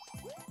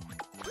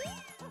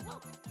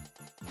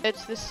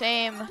 it's the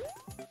same.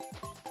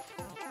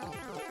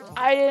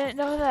 I didn't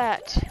know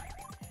that.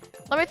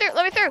 Let me through,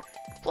 let me through!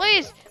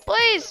 Please,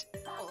 please!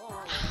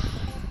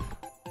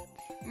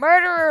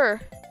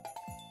 Murderer!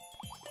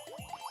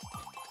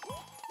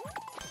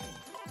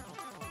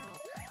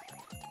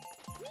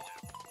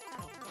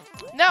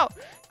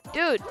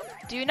 Dude,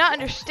 do you not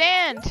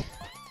understand?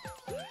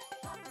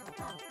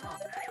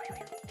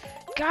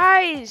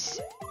 Guys,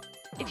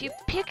 if you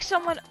pick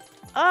someone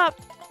up,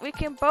 we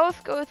can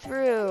both go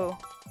through.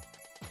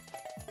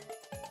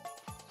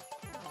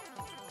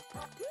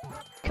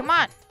 Come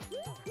on.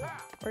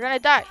 We're gonna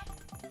die.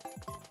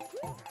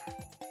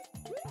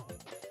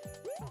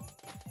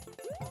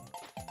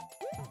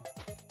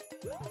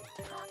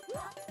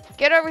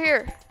 Get over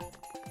here.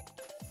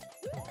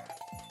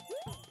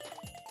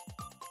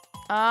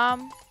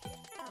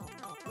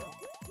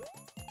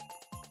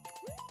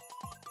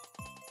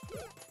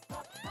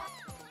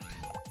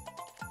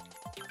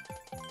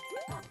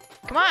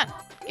 Come on,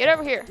 get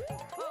over here.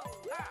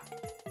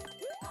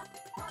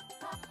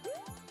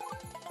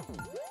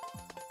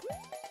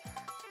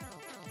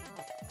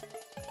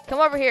 Come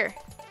over here.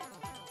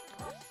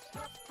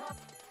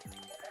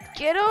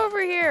 Get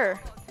over here.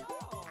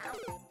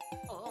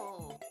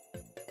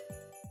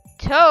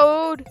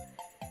 Toad,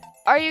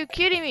 are you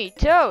kidding me?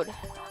 Toad,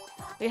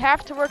 we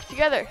have to work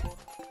together.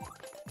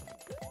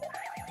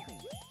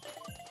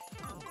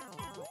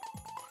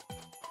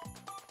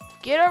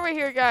 Get over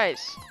here,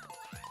 guys.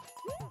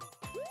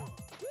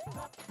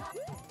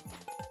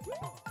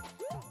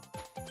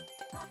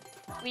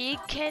 We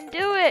can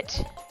do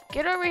it.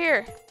 Get over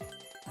here.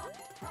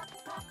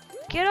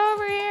 Get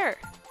over here.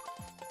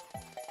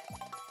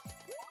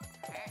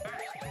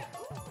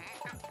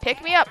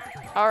 Pick me up,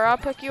 or I'll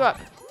pick you up.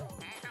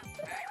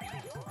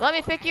 Let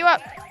me pick you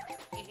up.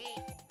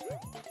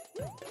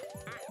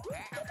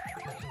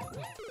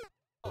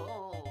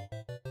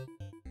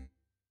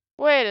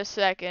 Wait a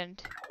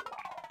second.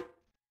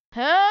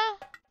 Huh?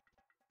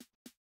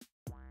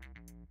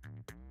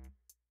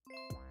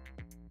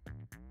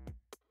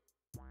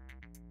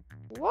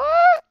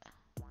 What?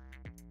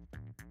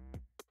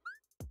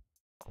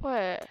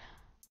 Wait.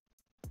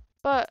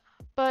 But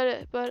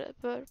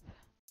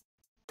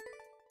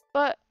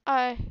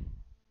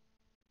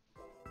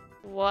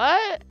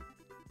what?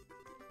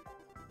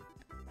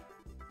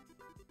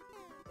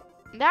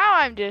 Now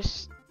I'm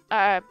just,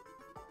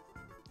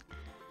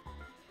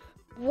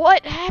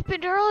 what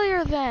happened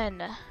earlier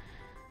then?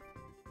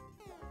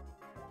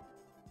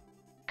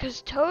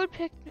 Cause Toad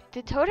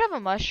did Toad have a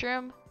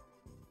mushroom?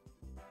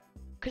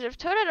 Cause if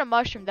Toad had a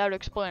mushroom, that would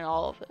explain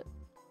all of it.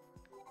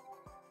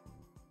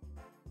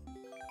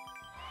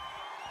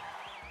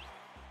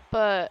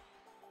 But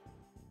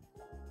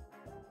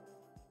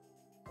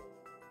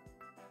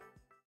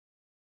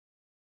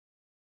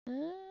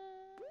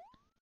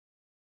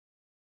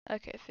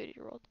okay,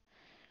 50-year-old.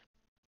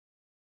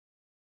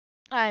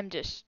 I'm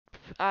just,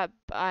 I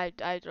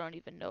don't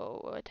even know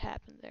what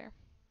happened there.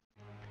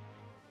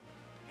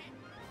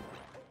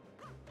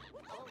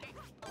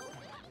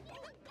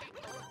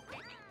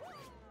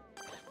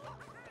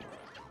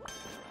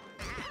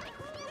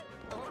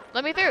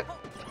 Let me through.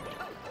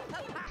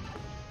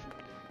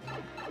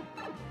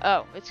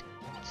 Oh, it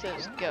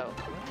says go.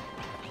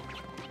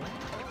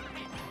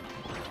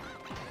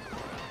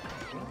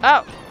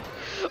 Oh.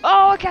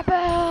 Oh,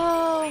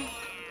 Capo!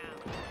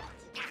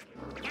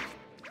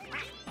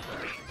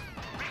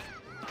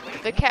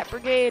 The cat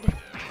brigade.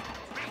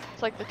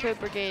 It's like the Toad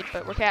brigade,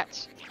 but we're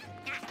cats.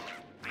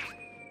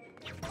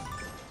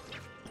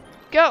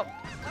 Go!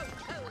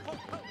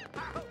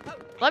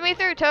 Let me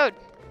through, Toad.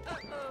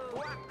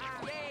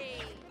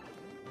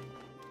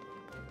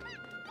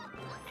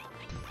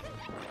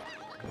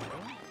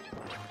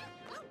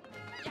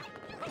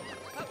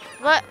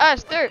 Let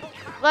us through.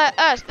 Let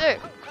us through.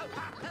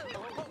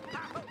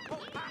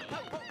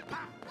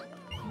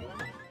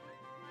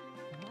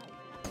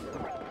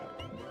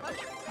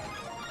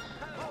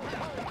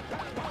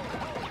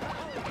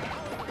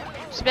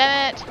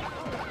 Spam it.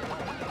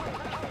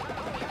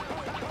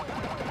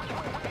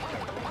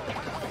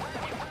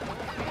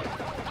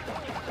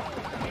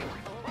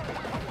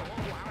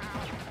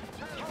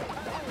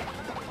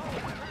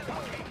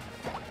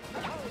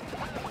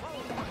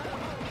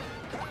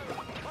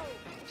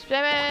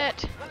 Spam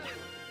it.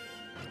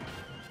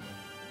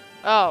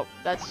 Oh,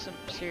 that's some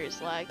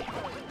serious lag.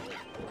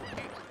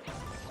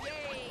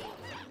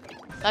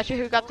 Not sure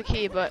who got the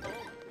key, but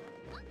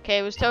okay,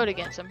 it was Toad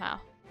again somehow.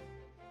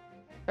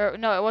 Or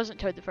no, it wasn't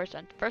Toad the first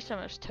time. The first time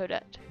it was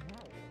Toadette.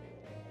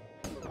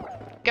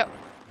 Go.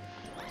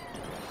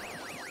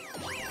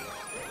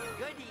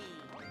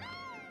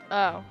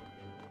 Oh.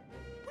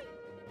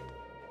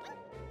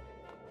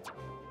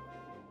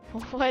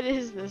 What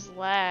is this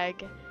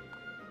lag?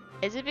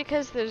 Is it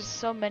because there's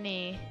so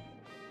many?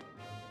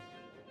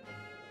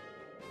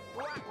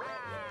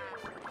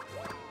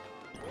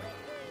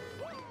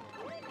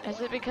 Is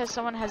it because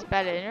someone has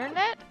bad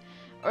internet?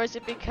 Or is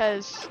it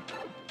because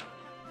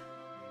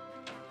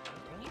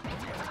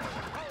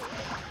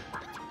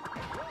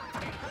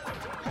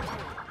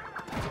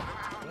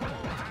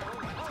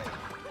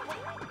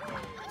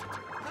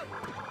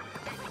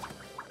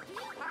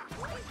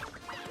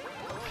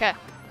okay,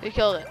 we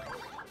killed it.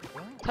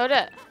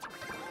 Toadette.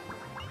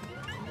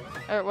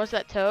 Or was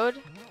that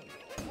Toad?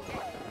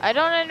 I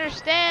don't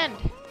understand.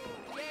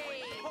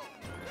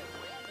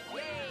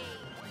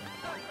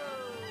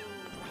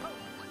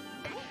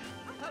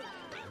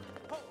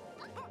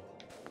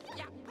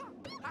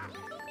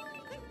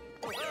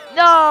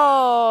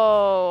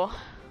 No!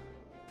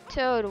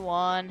 Toad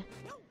won.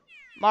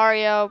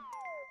 Mario.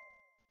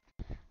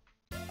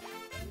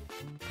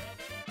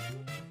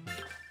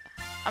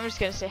 I'm just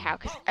gonna say how,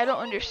 because I don't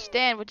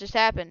understand what just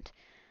happened.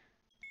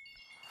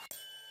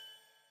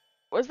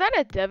 Was that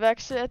a dev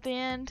exit at the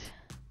end?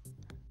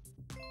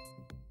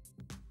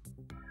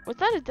 Was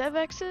that a dev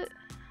exit?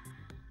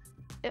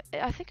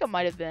 I think it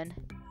might have been.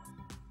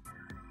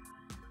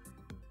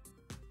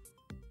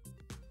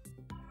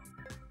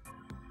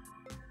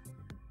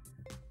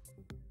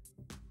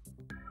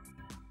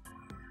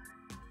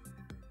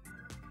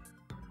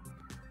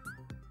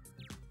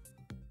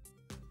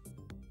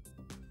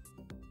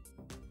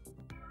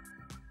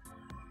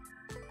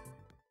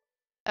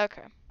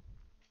 Okay.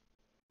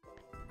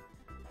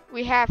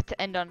 We have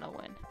to end on a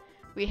win.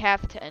 We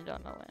have to end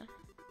on a win.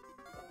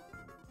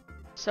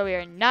 So we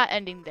are not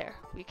ending there.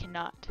 We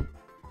cannot.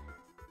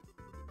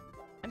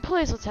 And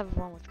please, let's have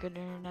one with good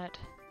internet.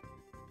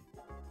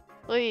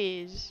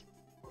 Please.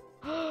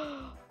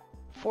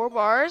 4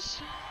 bars.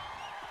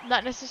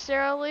 Not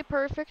necessarily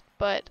perfect,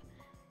 but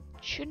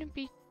shouldn't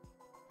be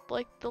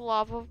like the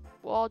lava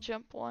wall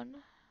jump one.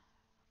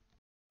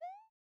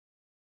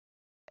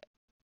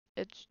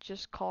 It's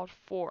just called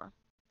 4.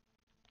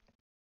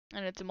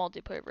 And it's a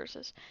multiplayer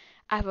versus.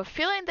 I have a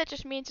feeling that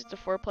just means it's a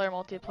 4-player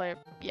multiplayer.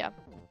 Yeah.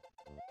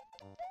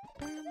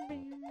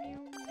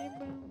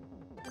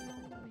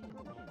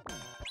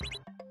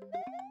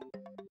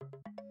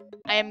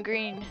 I am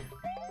green.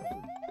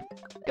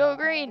 Go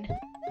green!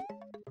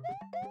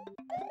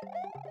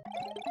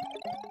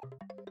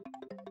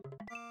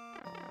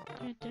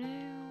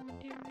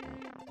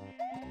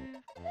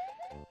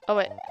 Oh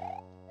wait.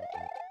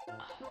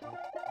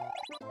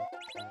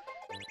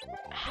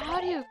 How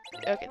do you...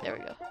 Okay, there we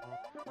go.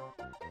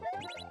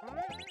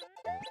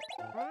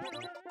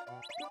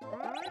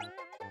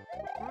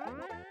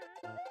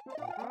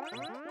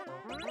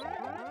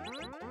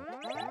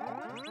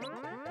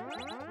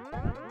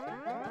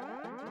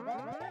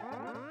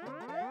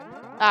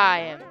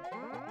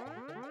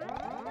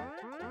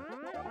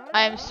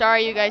 I am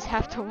sorry you guys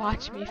have to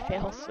watch me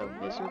fail so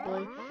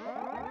miserably.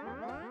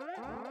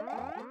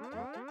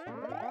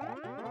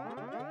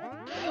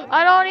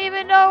 I don't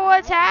even know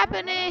what's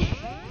happening.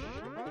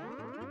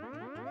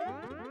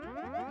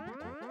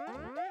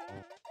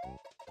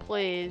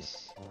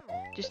 Please.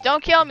 Just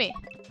don't kill me.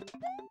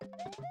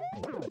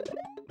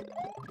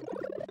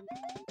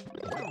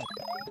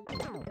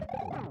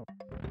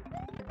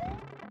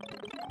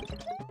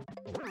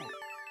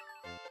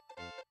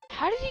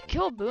 How did he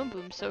kill Boom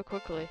Boom so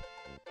quickly?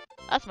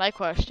 That's my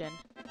question.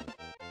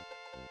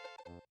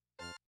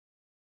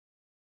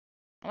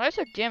 Well, I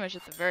took damage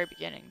at the very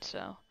beginning,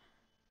 so...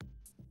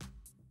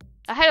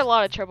 I had a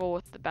lot of trouble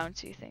with the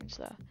bouncy things,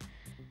 though.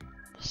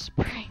 The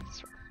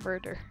springs were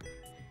murder.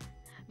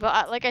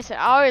 But like I said,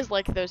 I always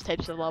like those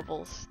types of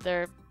levels.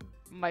 They're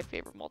my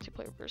favorite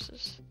multiplayer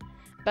versus.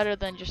 Better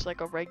than just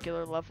like a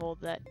regular level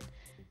that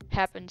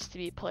happens to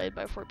be played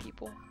by 4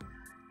 people.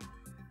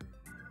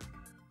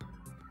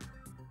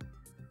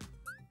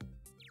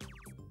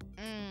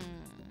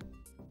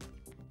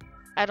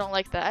 I don't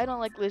like that. I don't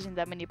like losing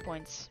that many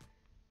points.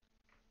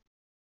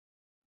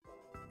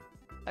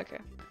 Okay.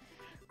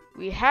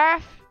 We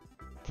have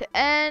to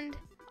end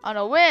on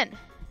a win.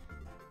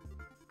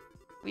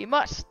 We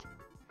must.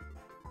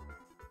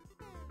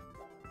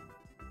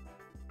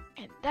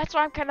 And that's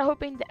why I'm kind of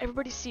hoping that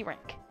everybody's C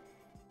rank.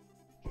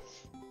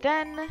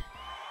 Then...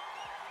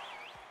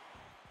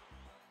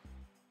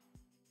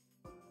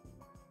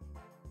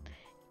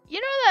 You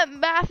know that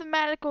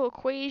mathematical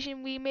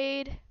equation we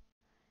made?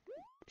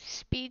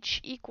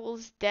 Speech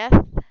equals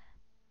death?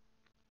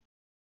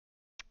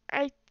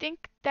 I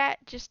think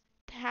that just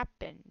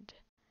happened.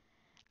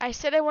 I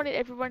said I wanted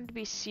everyone to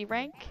be C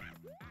rank.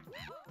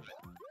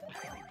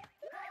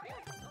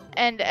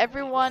 And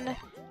everyone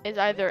is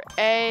either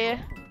A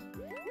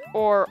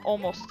or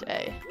almost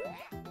A.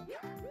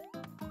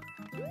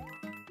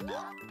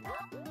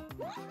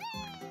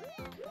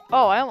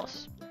 Oh, I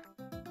almost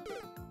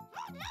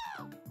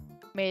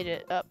made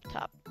it up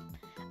top.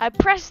 I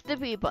pressed the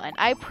B button.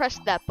 I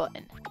pressed that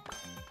button.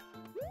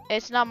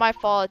 It's not my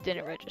fault it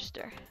didn't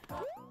register.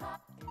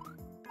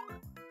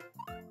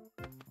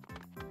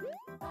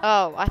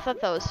 Oh, I thought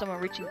that was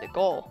someone reaching the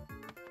goal.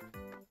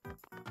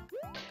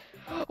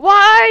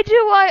 Why do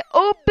I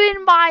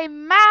open my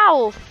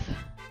mouth?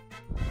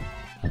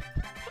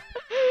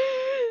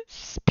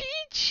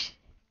 Speech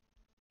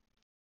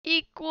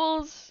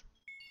equals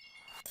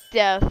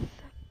death.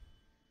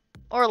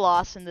 Or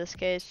loss in this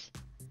case.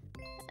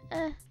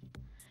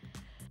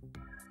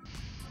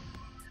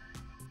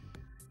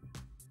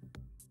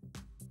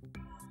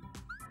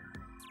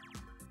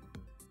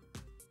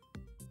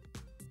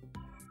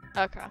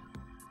 Okay.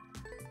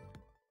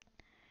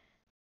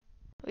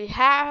 We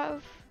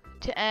have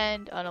to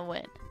end on a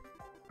win.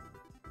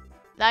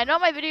 Now I know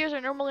my videos are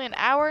normally an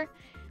hour,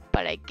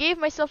 but I gave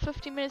myself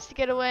 15 minutes to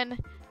get a win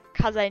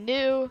because I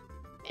knew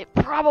it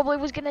probably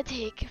was gonna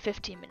take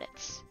 15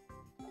 minutes.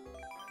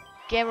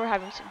 Again, we're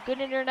having some good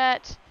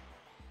internet.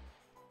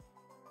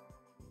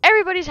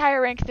 Everybody's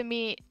higher ranked than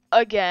me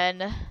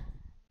again.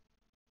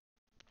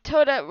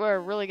 Toadette, we're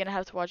really gonna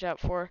have to watch out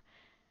for.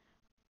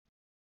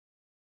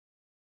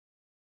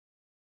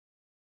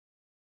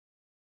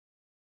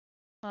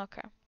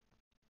 Okay.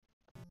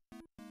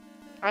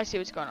 I see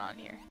what's going on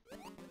here.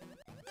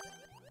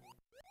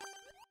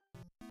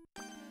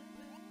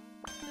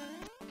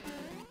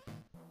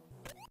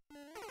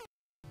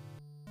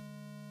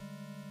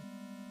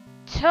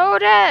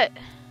 Toadette!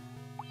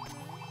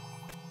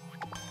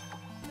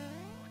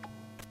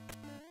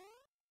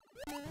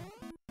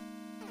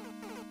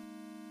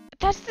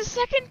 That's the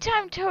second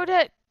time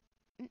Toadette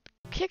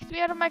kicked me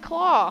out of my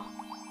claw.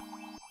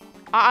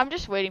 I'm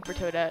just waiting for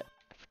Toadette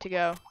to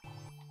go.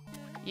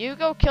 You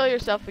go kill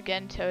yourself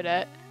again,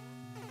 Toadette.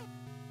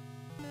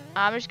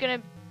 I'm just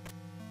gonna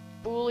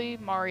bully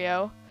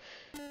Mario.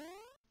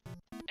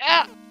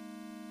 Ah!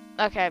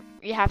 Okay,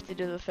 you have to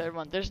do the third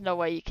one. There's no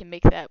way you can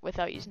make that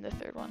without using the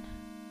third one.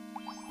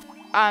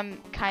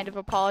 I'm kind of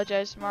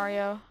apologize,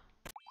 Mario.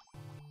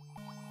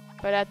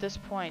 But at this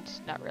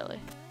point, not really.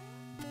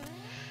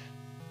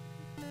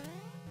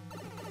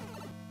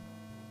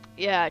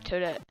 Yeah,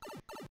 Toadette.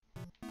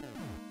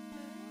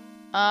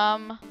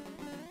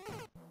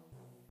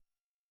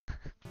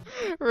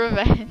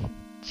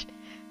 Revenge.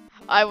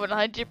 I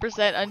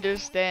 100%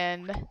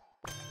 understand.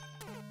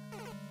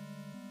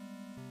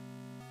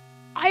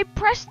 I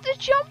pressed the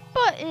jump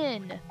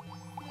button!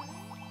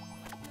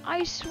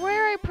 I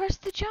swear I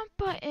pressed the jump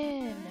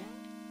button!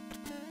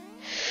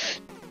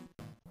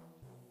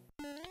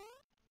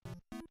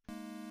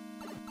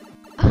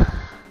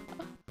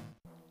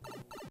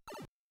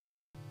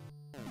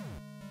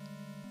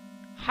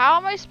 How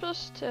am I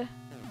supposed to...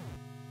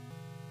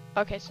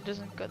 Okay, so it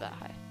doesn't go that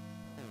high.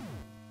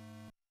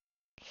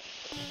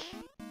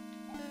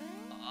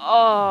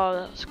 Oh,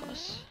 that was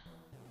close.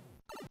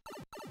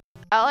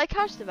 I like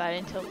how it's divided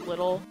into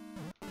little...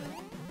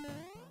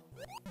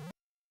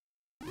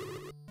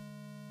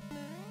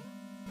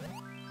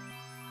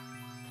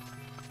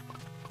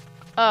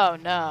 Oh,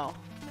 no.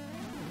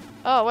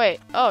 Oh, wait.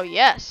 Oh,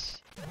 yes.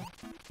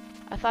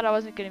 I thought I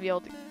wasn't going to be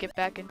able to get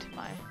back into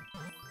my...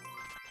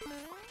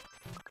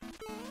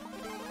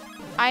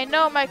 I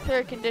know my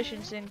clear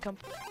conditions income.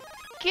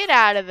 Get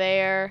out of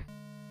there.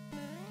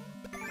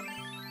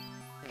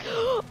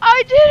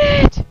 I did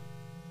it!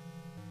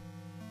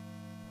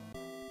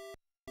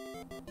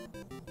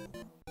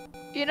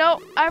 You know,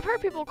 I've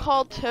heard people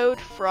call Toad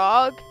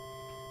frog,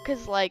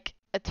 because like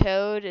a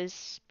toad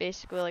is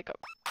basically like a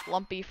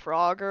lumpy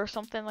frog or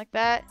something like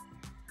that.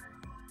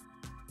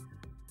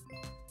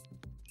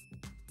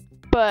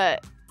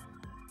 But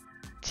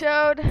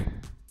Toad,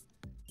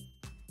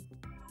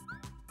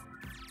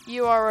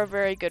 you are a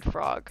very good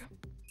frog.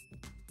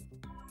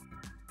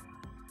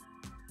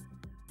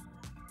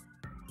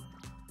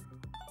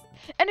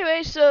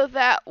 Anyway, so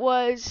that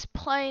was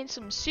playing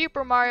some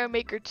Super Mario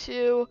Maker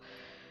 2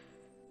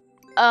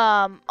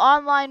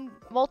 online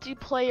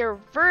multiplayer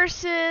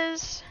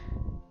versus.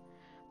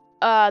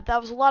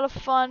 That was a lot of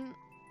fun.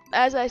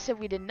 As I said,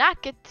 we did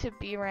not get to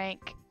B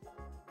rank.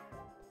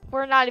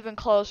 We're not even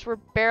close. We're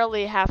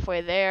barely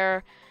halfway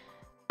there.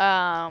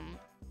 There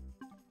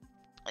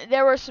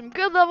were some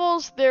good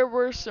levels. There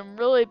were some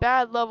really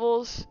bad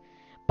levels.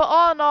 But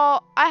all in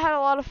all, I had a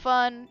lot of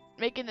fun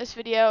making this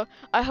video.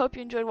 I hope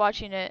you enjoyed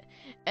watching it.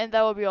 And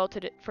that will be all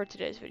for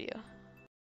today's video.